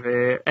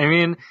heavy.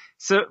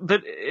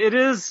 But it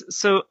is,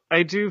 so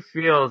I do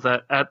feel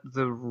that at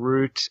the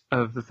root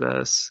of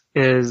this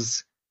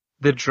is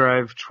the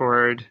drive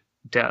toward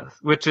death,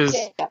 which is,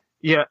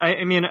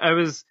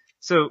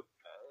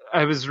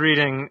 I was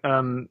reading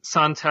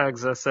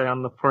Sontag's essay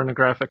on the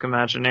pornographic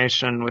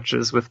imagination, which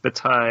is with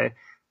Bataille,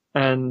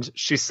 and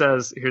she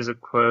says, here's a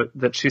quote,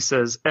 that she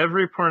says,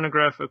 every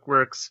pornographic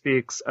work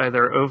speaks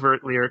either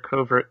overtly or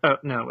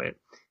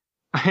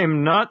I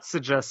am not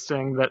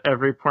suggesting that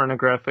every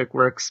pornographic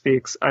work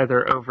speaks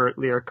either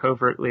overtly or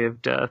covertly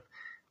of death.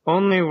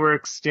 Only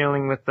works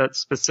dealing with that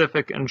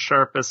specific and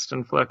sharpest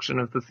inflection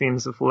of the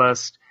themes of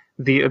lust,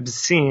 the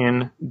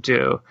obscene,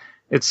 do.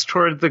 It's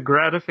toward the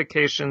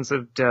gratifications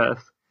of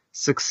death,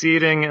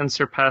 succeeding and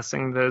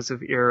surpassing those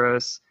of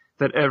Eros,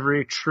 that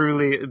every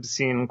truly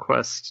obscene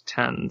quest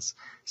tends.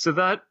 So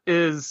that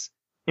is,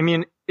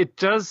 it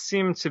does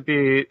seem to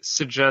be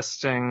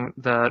suggesting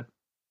that,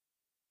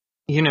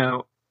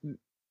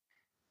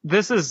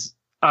 this is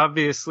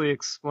obviously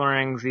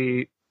exploring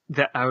the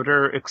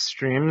outer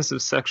extremes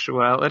of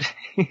sexuality,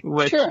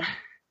 which, sure.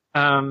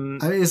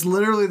 It's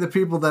literally the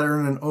people that are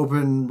in an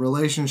open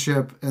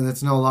relationship and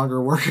it's no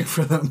longer working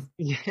for them.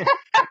 Yeah.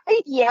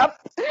 Yep.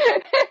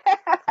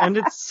 And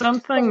it's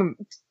something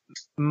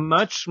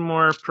much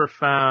more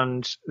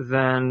profound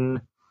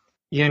than,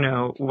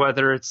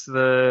 whether it's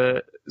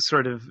the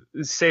sort of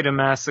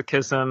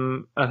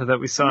sadomasochism that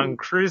we saw in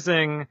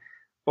Cruising,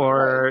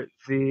 or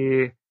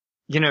the,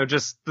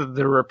 just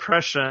the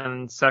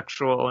repression,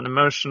 sexual and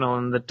emotional,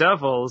 and the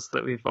devils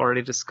that we've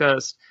already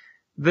discussed.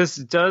 This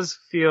does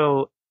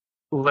feel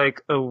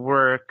like a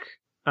work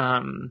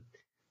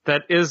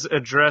that is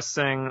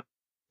addressing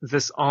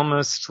this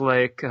almost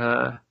like,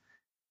 I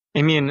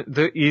mean,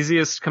 the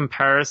easiest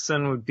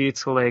comparison would be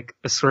to like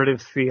a sort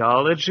of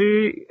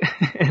theology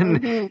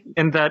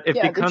in that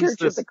it becomes the church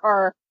this, of the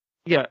car.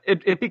 Yeah,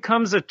 it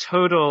becomes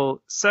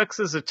sex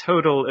is a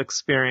total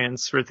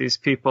experience for these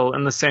people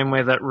in the same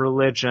way that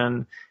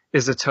religion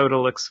is a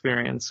total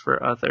experience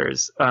for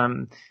others.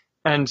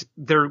 And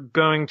they're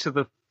going to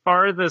the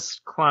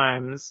farthest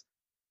climes,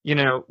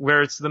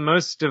 where it's the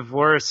most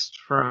divorced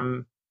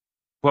from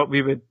what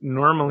we would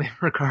normally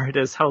regard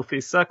as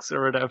healthy sex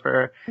or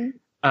whatever.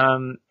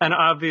 And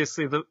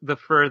obviously the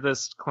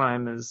furthest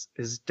climb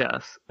is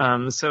death.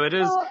 So it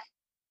is.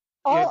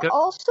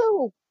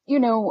 Also,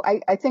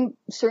 I think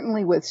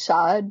certainly with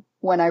Sod,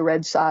 when I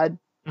read Sod,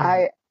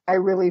 I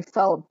really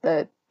felt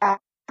that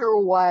after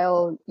a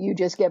while you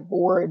just get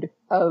bored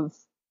of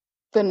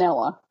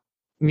vanilla.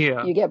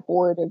 Yeah. You get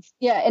bored of,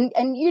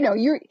 and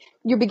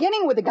you're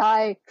beginning with a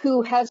guy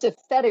who has a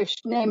fetish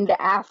named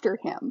after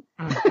him.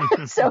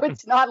 So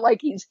it's not like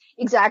he's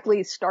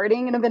exactly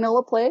starting in a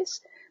vanilla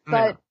place,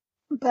 but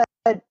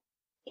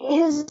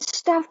his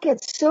stuff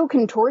gets so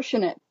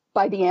contortionate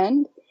by the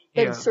end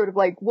that it's sort of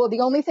like, well,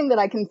 the only thing that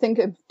I can think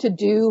of to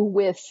do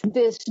with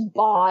this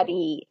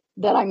body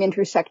that I'm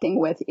intersecting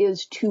with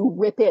is to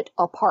rip it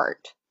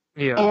apart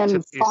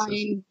and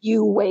find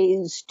new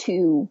ways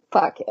to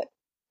fuck it.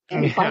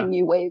 And find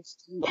new ways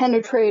to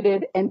penetrate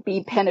it and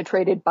be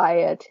penetrated by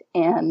it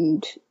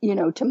and,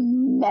 to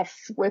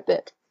mesh with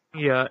it.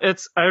 Yeah,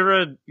 I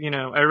read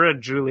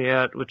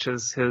Juliet, which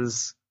is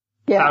his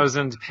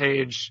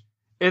 1,000-page.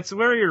 It's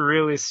where you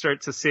really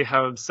start to see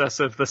how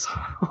obsessive this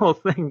whole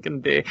thing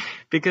can be.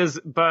 Because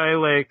by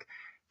like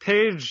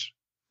page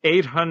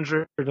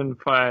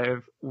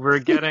 805,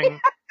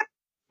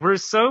 we're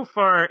so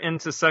far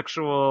into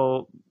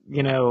sexual,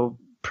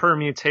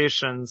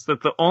 permutations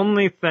that the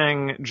only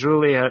thing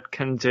Juliet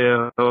can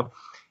do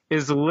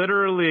is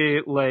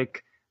literally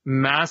like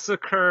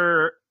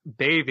massacre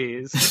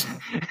babies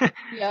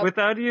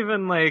without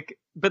even like,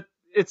 but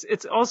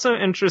it's also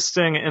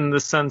interesting in the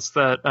sense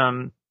that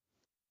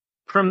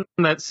from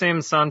that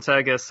same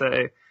Sontag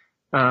essay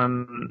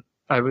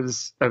I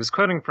was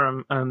quoting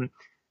from,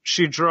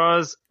 she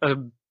draws a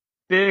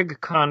big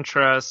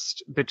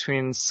contrast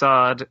between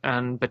Sod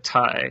and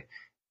Bataille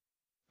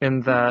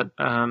in that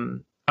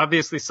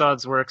obviously,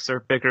 Sod's works are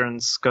bigger in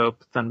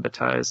scope than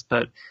Bataille's,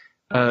 but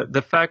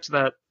the fact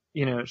that,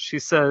 she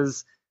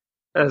says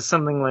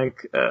something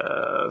like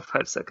 5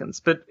 seconds,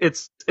 but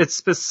it's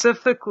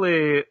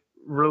specifically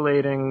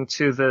relating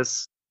to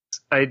this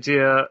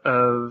idea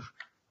of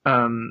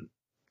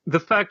the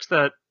fact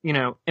that,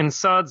 in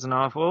Sod's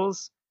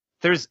novels,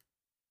 there's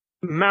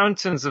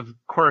mountains of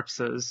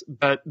corpses,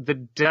 but the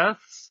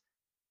deaths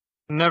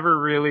never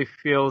really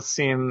feel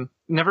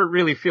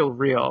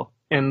real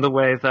in the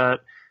way that,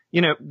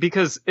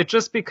 because it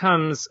just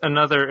becomes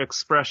another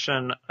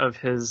expression of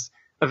his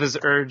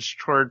urge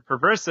toward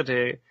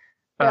perversity.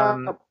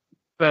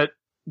 But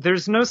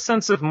there's no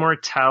sense of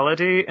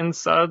mortality in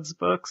Sod's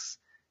books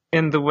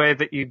in the way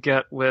that you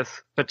get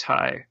with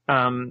Bataille.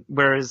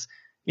 Whereas,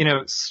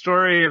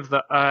 Story of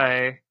the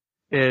Eye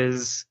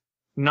is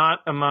not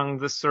among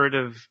the sort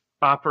of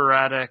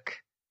operatic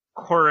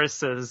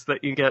choruses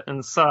that you get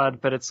in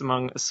Sod, but it's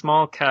among a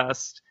small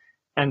cast.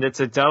 And it's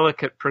a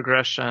delicate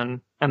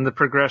progression, and the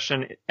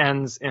progression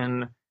ends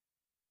in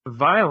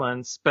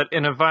violence, but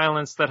in a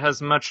violence that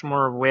has much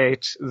more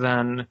weight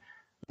than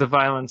the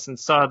violence in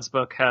Sod's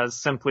book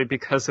has, simply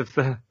because of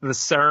the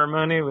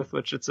ceremony with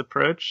which it's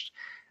approached.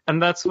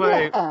 And that's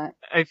why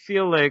I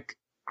feel like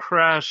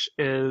Crash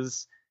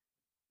is,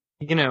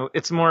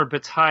 it's more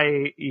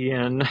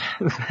Bataillean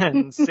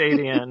than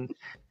Sadian,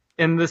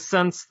 in the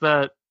sense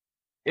that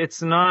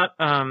it's not,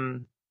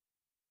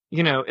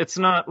 it's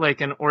not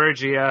like an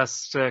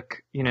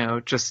orgiastic,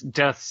 just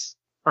deaths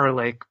are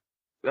like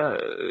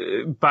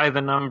by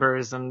the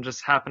numbers and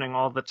just happening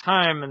all the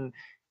time. And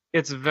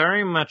it's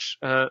very much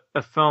a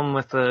film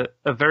with a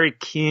very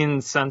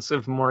keen sense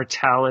of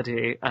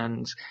mortality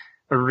and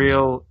a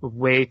real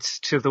weight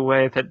to the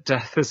way that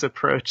death is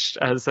approached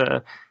as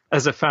a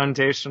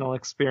foundational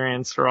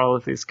experience for all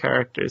of these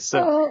characters.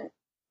 So.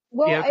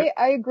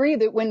 I agree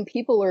that when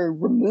people are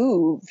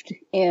removed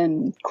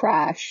in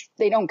Crash,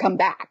 they don't come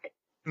back.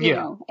 You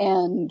know,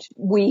 and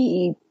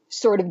we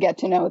sort of get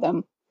to know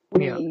them.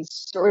 We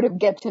sort of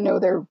get to know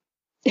their,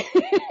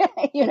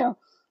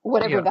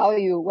 whatever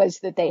value it was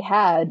that they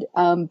had.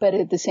 But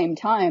at the same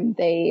time,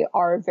 they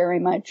are very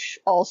much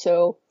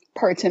also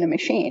parts in a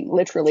machine,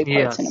 literally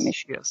parts in a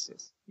machine.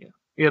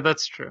 Yeah,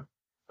 that's true.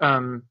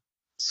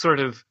 Sort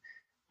of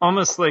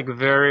almost like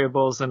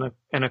variables in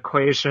an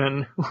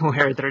equation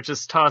where they're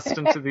just tossed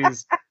into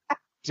these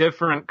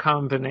different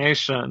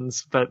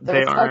combinations, but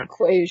they aren't.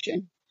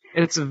 Equation.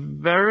 It's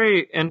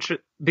very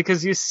interesting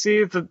because you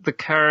see the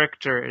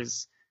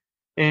characters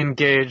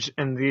engage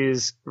in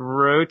these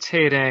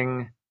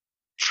rotating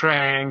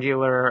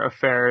triangular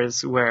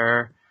affairs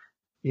where,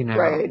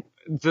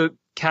 the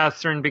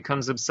Catherine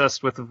becomes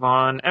obsessed with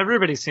Vaughn.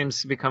 Everybody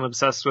seems to become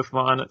obsessed with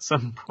Vaughn at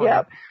some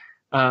point.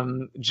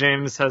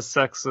 James has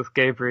sex with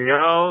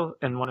Gabrielle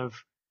in one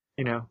of,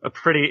 a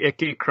pretty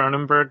icky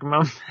Cronenberg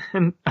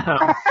moment.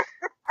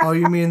 Oh,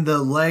 you mean the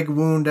leg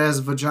wound as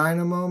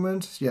vagina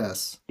moment?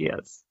 Yes.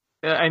 Yes.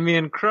 I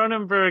mean,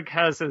 Cronenberg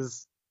has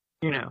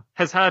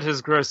has had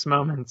his gross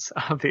moments,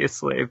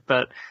 obviously,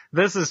 but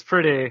this is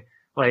pretty,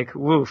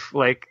 woof,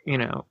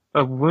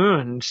 a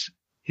wound.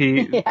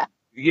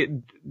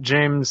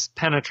 James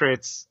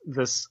penetrates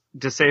this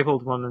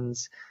disabled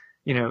woman's,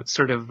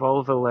 sort of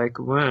vulva-like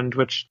wound,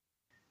 which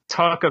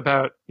talk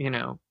about,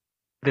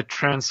 the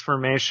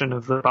transformation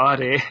of the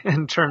body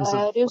in terms of...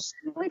 That is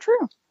really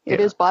true.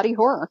 It is body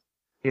horror.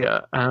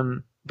 Yeah.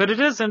 But it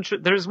is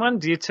there's one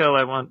detail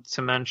I want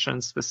to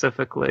mention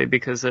specifically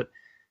because it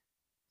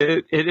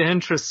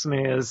interests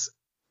me as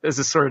a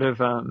sort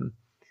of,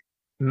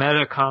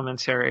 meta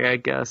commentary, I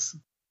guess.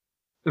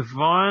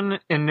 Vaughn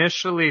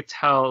initially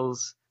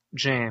tells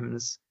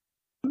James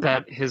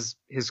that his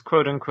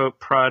quote unquote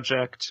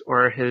project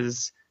or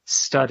his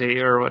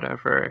study or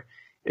whatever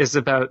is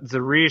about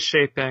the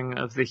reshaping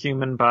of the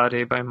human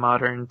body by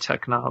modern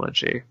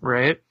technology,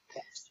 right?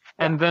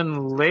 And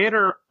then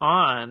later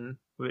on,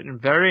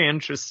 very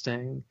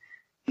interesting,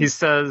 he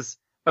says,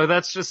 oh,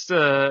 that's just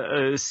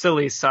a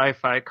silly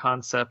sci-fi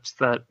concept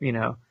that,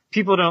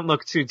 people don't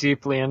look too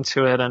deeply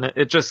into it, and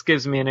it just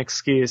gives me an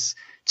excuse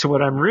to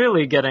what I'm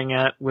really getting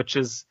at, which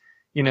is,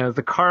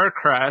 the car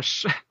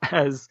crash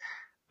as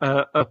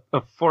a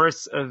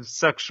force of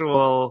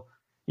sexual,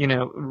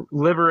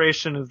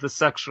 liberation of the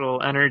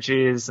sexual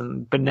energies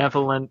and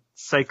benevolent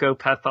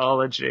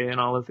psychopathology and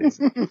all of these.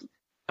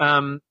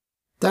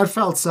 That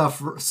felt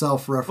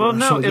self-referential. Well,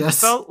 no, it yes.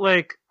 felt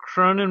like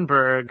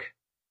Cronenberg,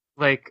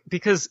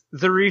 because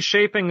the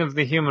reshaping of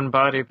the human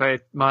body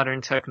by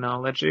modern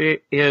technology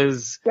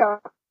is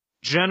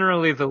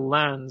generally the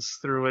lens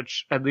through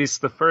which at least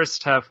the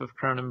first half of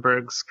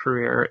Cronenberg's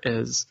career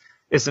is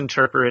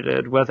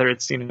interpreted, whether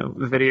it's,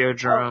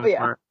 Videodrome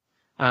or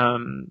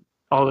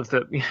all of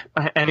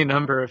any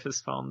number of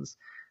his films.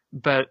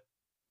 But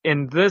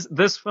in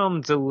this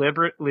film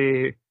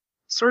deliberately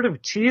sort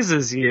of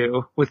teases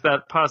you with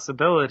that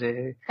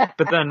possibility,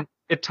 but then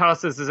it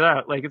tosses it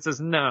out. It says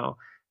no.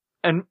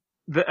 And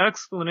the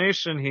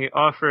explanation he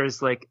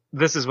offers,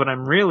 this is what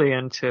I'm really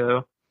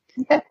into,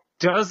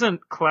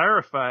 doesn't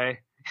clarify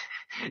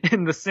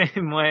in the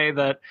same way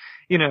that,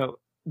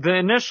 the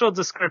initial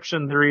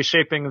description, the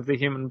reshaping of the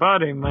human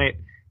body, might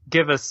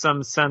give us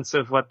some sense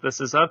of what this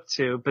is up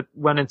to. But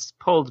when it's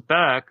pulled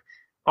back,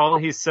 all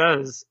he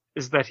says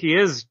is that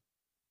he's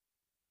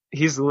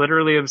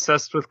literally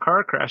obsessed with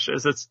car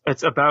crashes.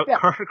 It's about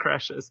car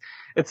crashes.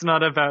 It's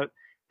not about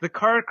the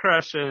car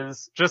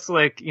crashes, just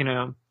like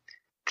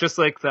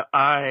the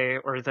eye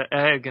or the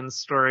egg in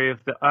Story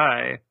of the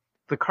Eye.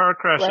 The car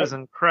crashes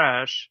and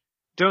Crash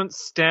don't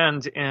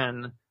stand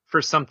in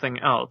for something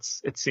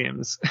else, it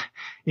seems.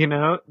 They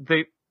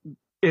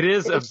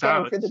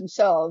stand for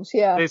themselves.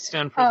 Yeah. They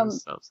stand for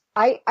themselves.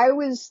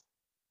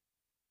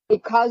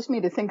 It caused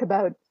me to think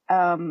about,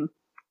 have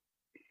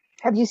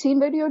you seen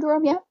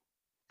Videodrome yet?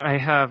 I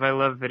have. I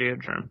love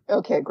Videodrome.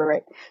 Okay,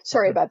 great.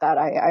 Sorry about that.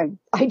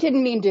 I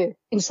didn't mean to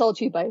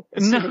insult you by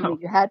assuming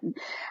that you hadn't.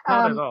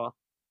 Not at all.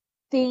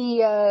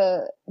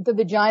 The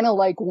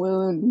vagina-like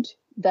wound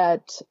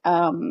that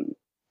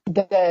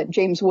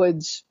James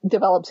Woods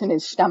develops in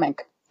his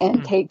stomach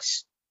and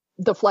takes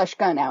the flesh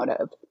gun out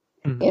of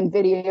in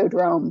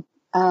Videodrome.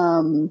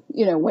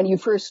 When you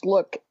first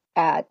look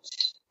at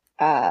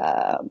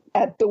the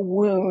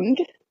wound,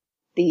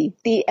 the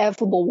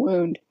effable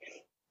wound,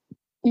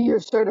 you're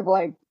sort of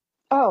like,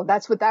 oh,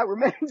 that's what that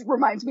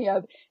reminds me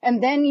of.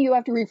 And then you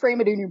have to reframe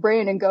it in your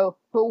brain and go,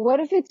 but what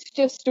if it's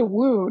just a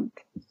wound?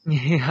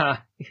 Yeah.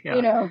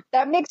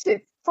 That makes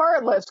it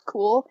far less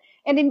cool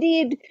and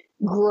indeed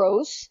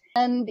gross.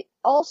 And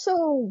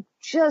also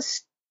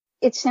just,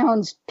 it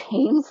sounds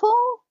painful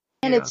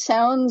and it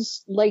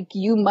sounds like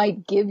you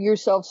might give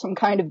yourself some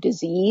kind of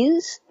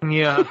disease.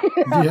 Yeah.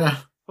 Yeah.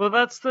 Well,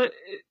 that's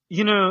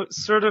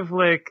sort of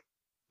like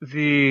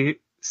the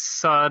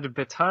Sod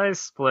Bataille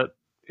split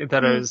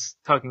that I was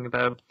talking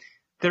about.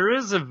 There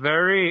is a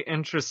very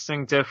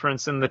interesting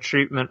difference in the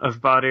treatment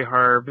of body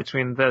horror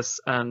between this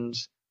and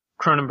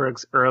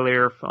Cronenberg's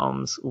earlier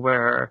films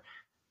where,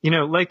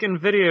 like in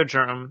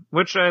Videodrome,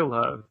 which I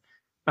love,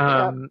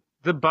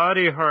 the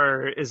body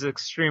horror is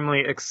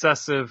extremely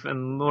excessive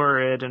and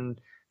lurid and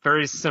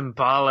very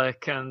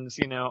symbolic and,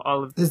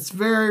 all of... It's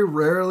very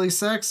rarely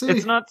sexy.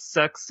 It's not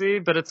sexy,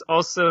 but it's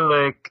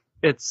also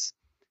it's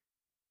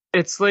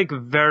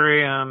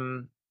very,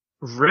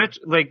 rich,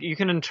 you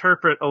can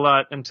interpret a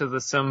lot into the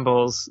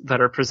symbols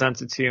that are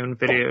presented to you in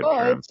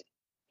Videodrome.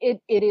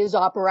 It is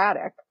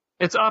operatic.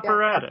 It's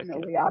operatic. Yeah,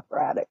 definitely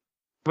operatic.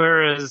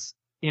 Whereas,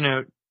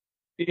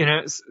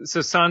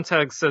 so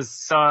Sontag says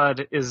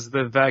Sod is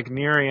the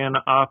Wagnerian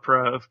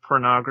opera of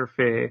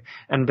pornography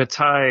and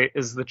Bataille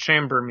is the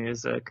chamber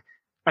music.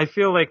 I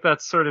feel like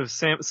that's sort of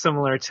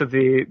similar to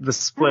the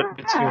split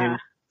between,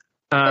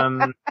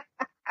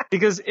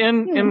 Because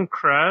in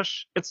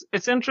Crash,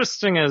 it's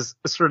interesting as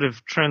a sort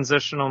of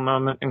transitional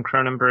moment in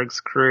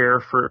Cronenberg's career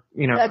for,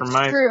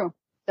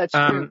 That's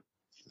true.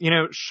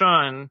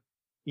 Sean,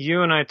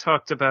 you and I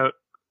talked about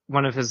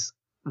one of his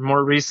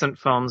more recent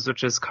films,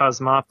 which is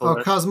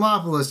Cosmopolis. Oh,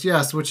 Cosmopolis,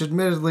 yes, which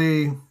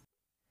admittedly,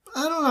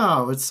 I don't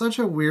know, it's such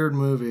a weird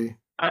movie.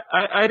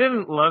 I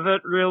didn't love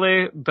it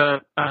really,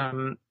 but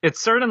it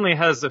certainly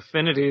has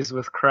affinities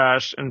with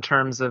Crash in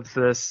terms of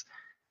this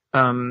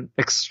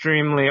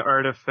extremely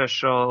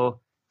artificial,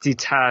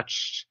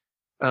 detached,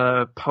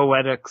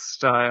 poetic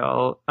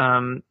style.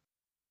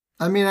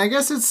 I mean, I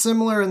guess it's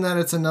similar in that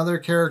it's another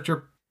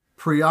character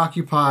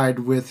preoccupied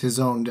with his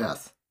own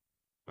death.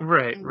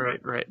 Right.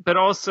 But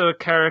also a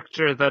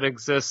character that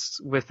exists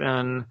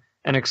within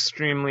an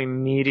extremely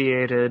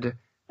mediated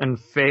and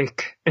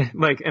fake,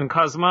 like in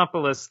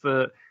Cosmopolis,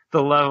 the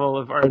level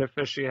of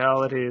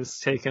artificiality is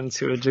taken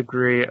to a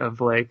degree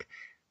of like,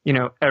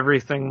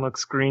 everything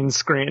looks green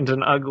screened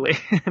and ugly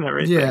and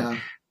everything.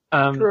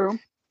 Yeah. True.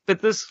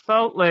 But this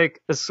felt like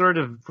a sort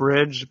of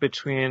bridge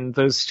between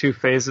those two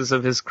phases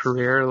of his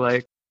career.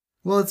 Like,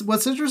 well,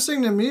 what's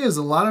interesting to me is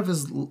a lot of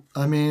his,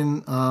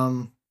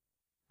 the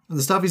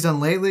stuff he's done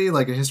lately,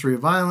 like A History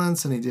of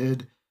Violence, and he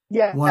did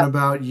one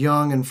about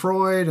Jung and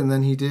Freud, and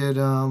then he did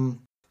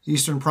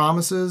Eastern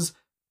Promises.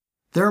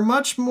 They're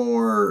much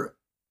more,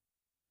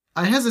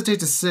 I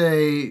hesitate to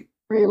say,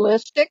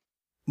 realistic,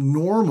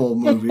 normal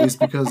movies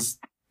because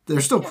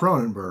they're still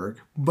Cronenberg,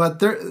 but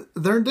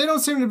they don't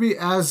seem to be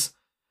as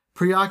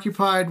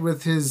preoccupied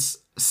with his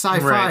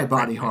sci-fi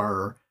body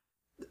horror,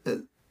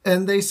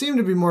 and they seem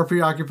to be more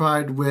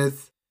preoccupied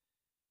with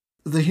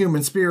the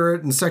human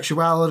spirit and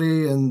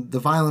sexuality and the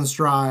violence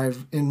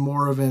drive in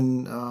more of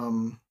an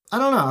I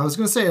don't know, I was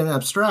going to say an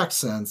abstract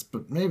sense,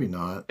 but maybe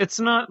not. It's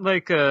not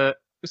like thing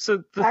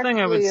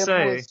I would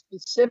say, more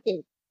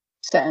specific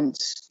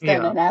sense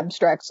than an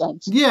abstract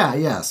sense. Yeah,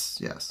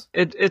 yes.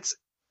 It's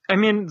I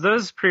mean,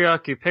 those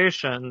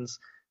preoccupations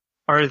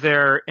are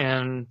there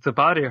in the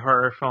body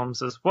horror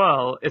films as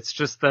well. It's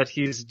just that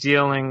he's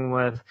dealing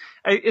with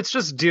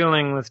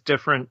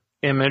different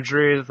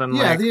imagery than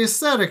the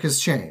aesthetic has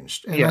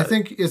changed. And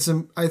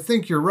I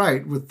think you're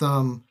right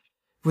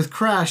with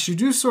Crash, you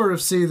do sort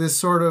of see this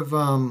sort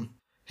of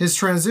his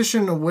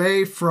transition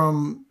away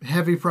from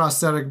heavy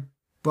prosthetic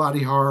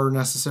body horror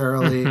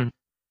necessarily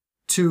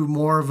to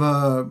more of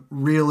a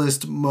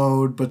realist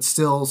mode, but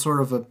still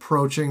sort of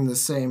approaching the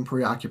same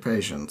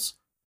preoccupations.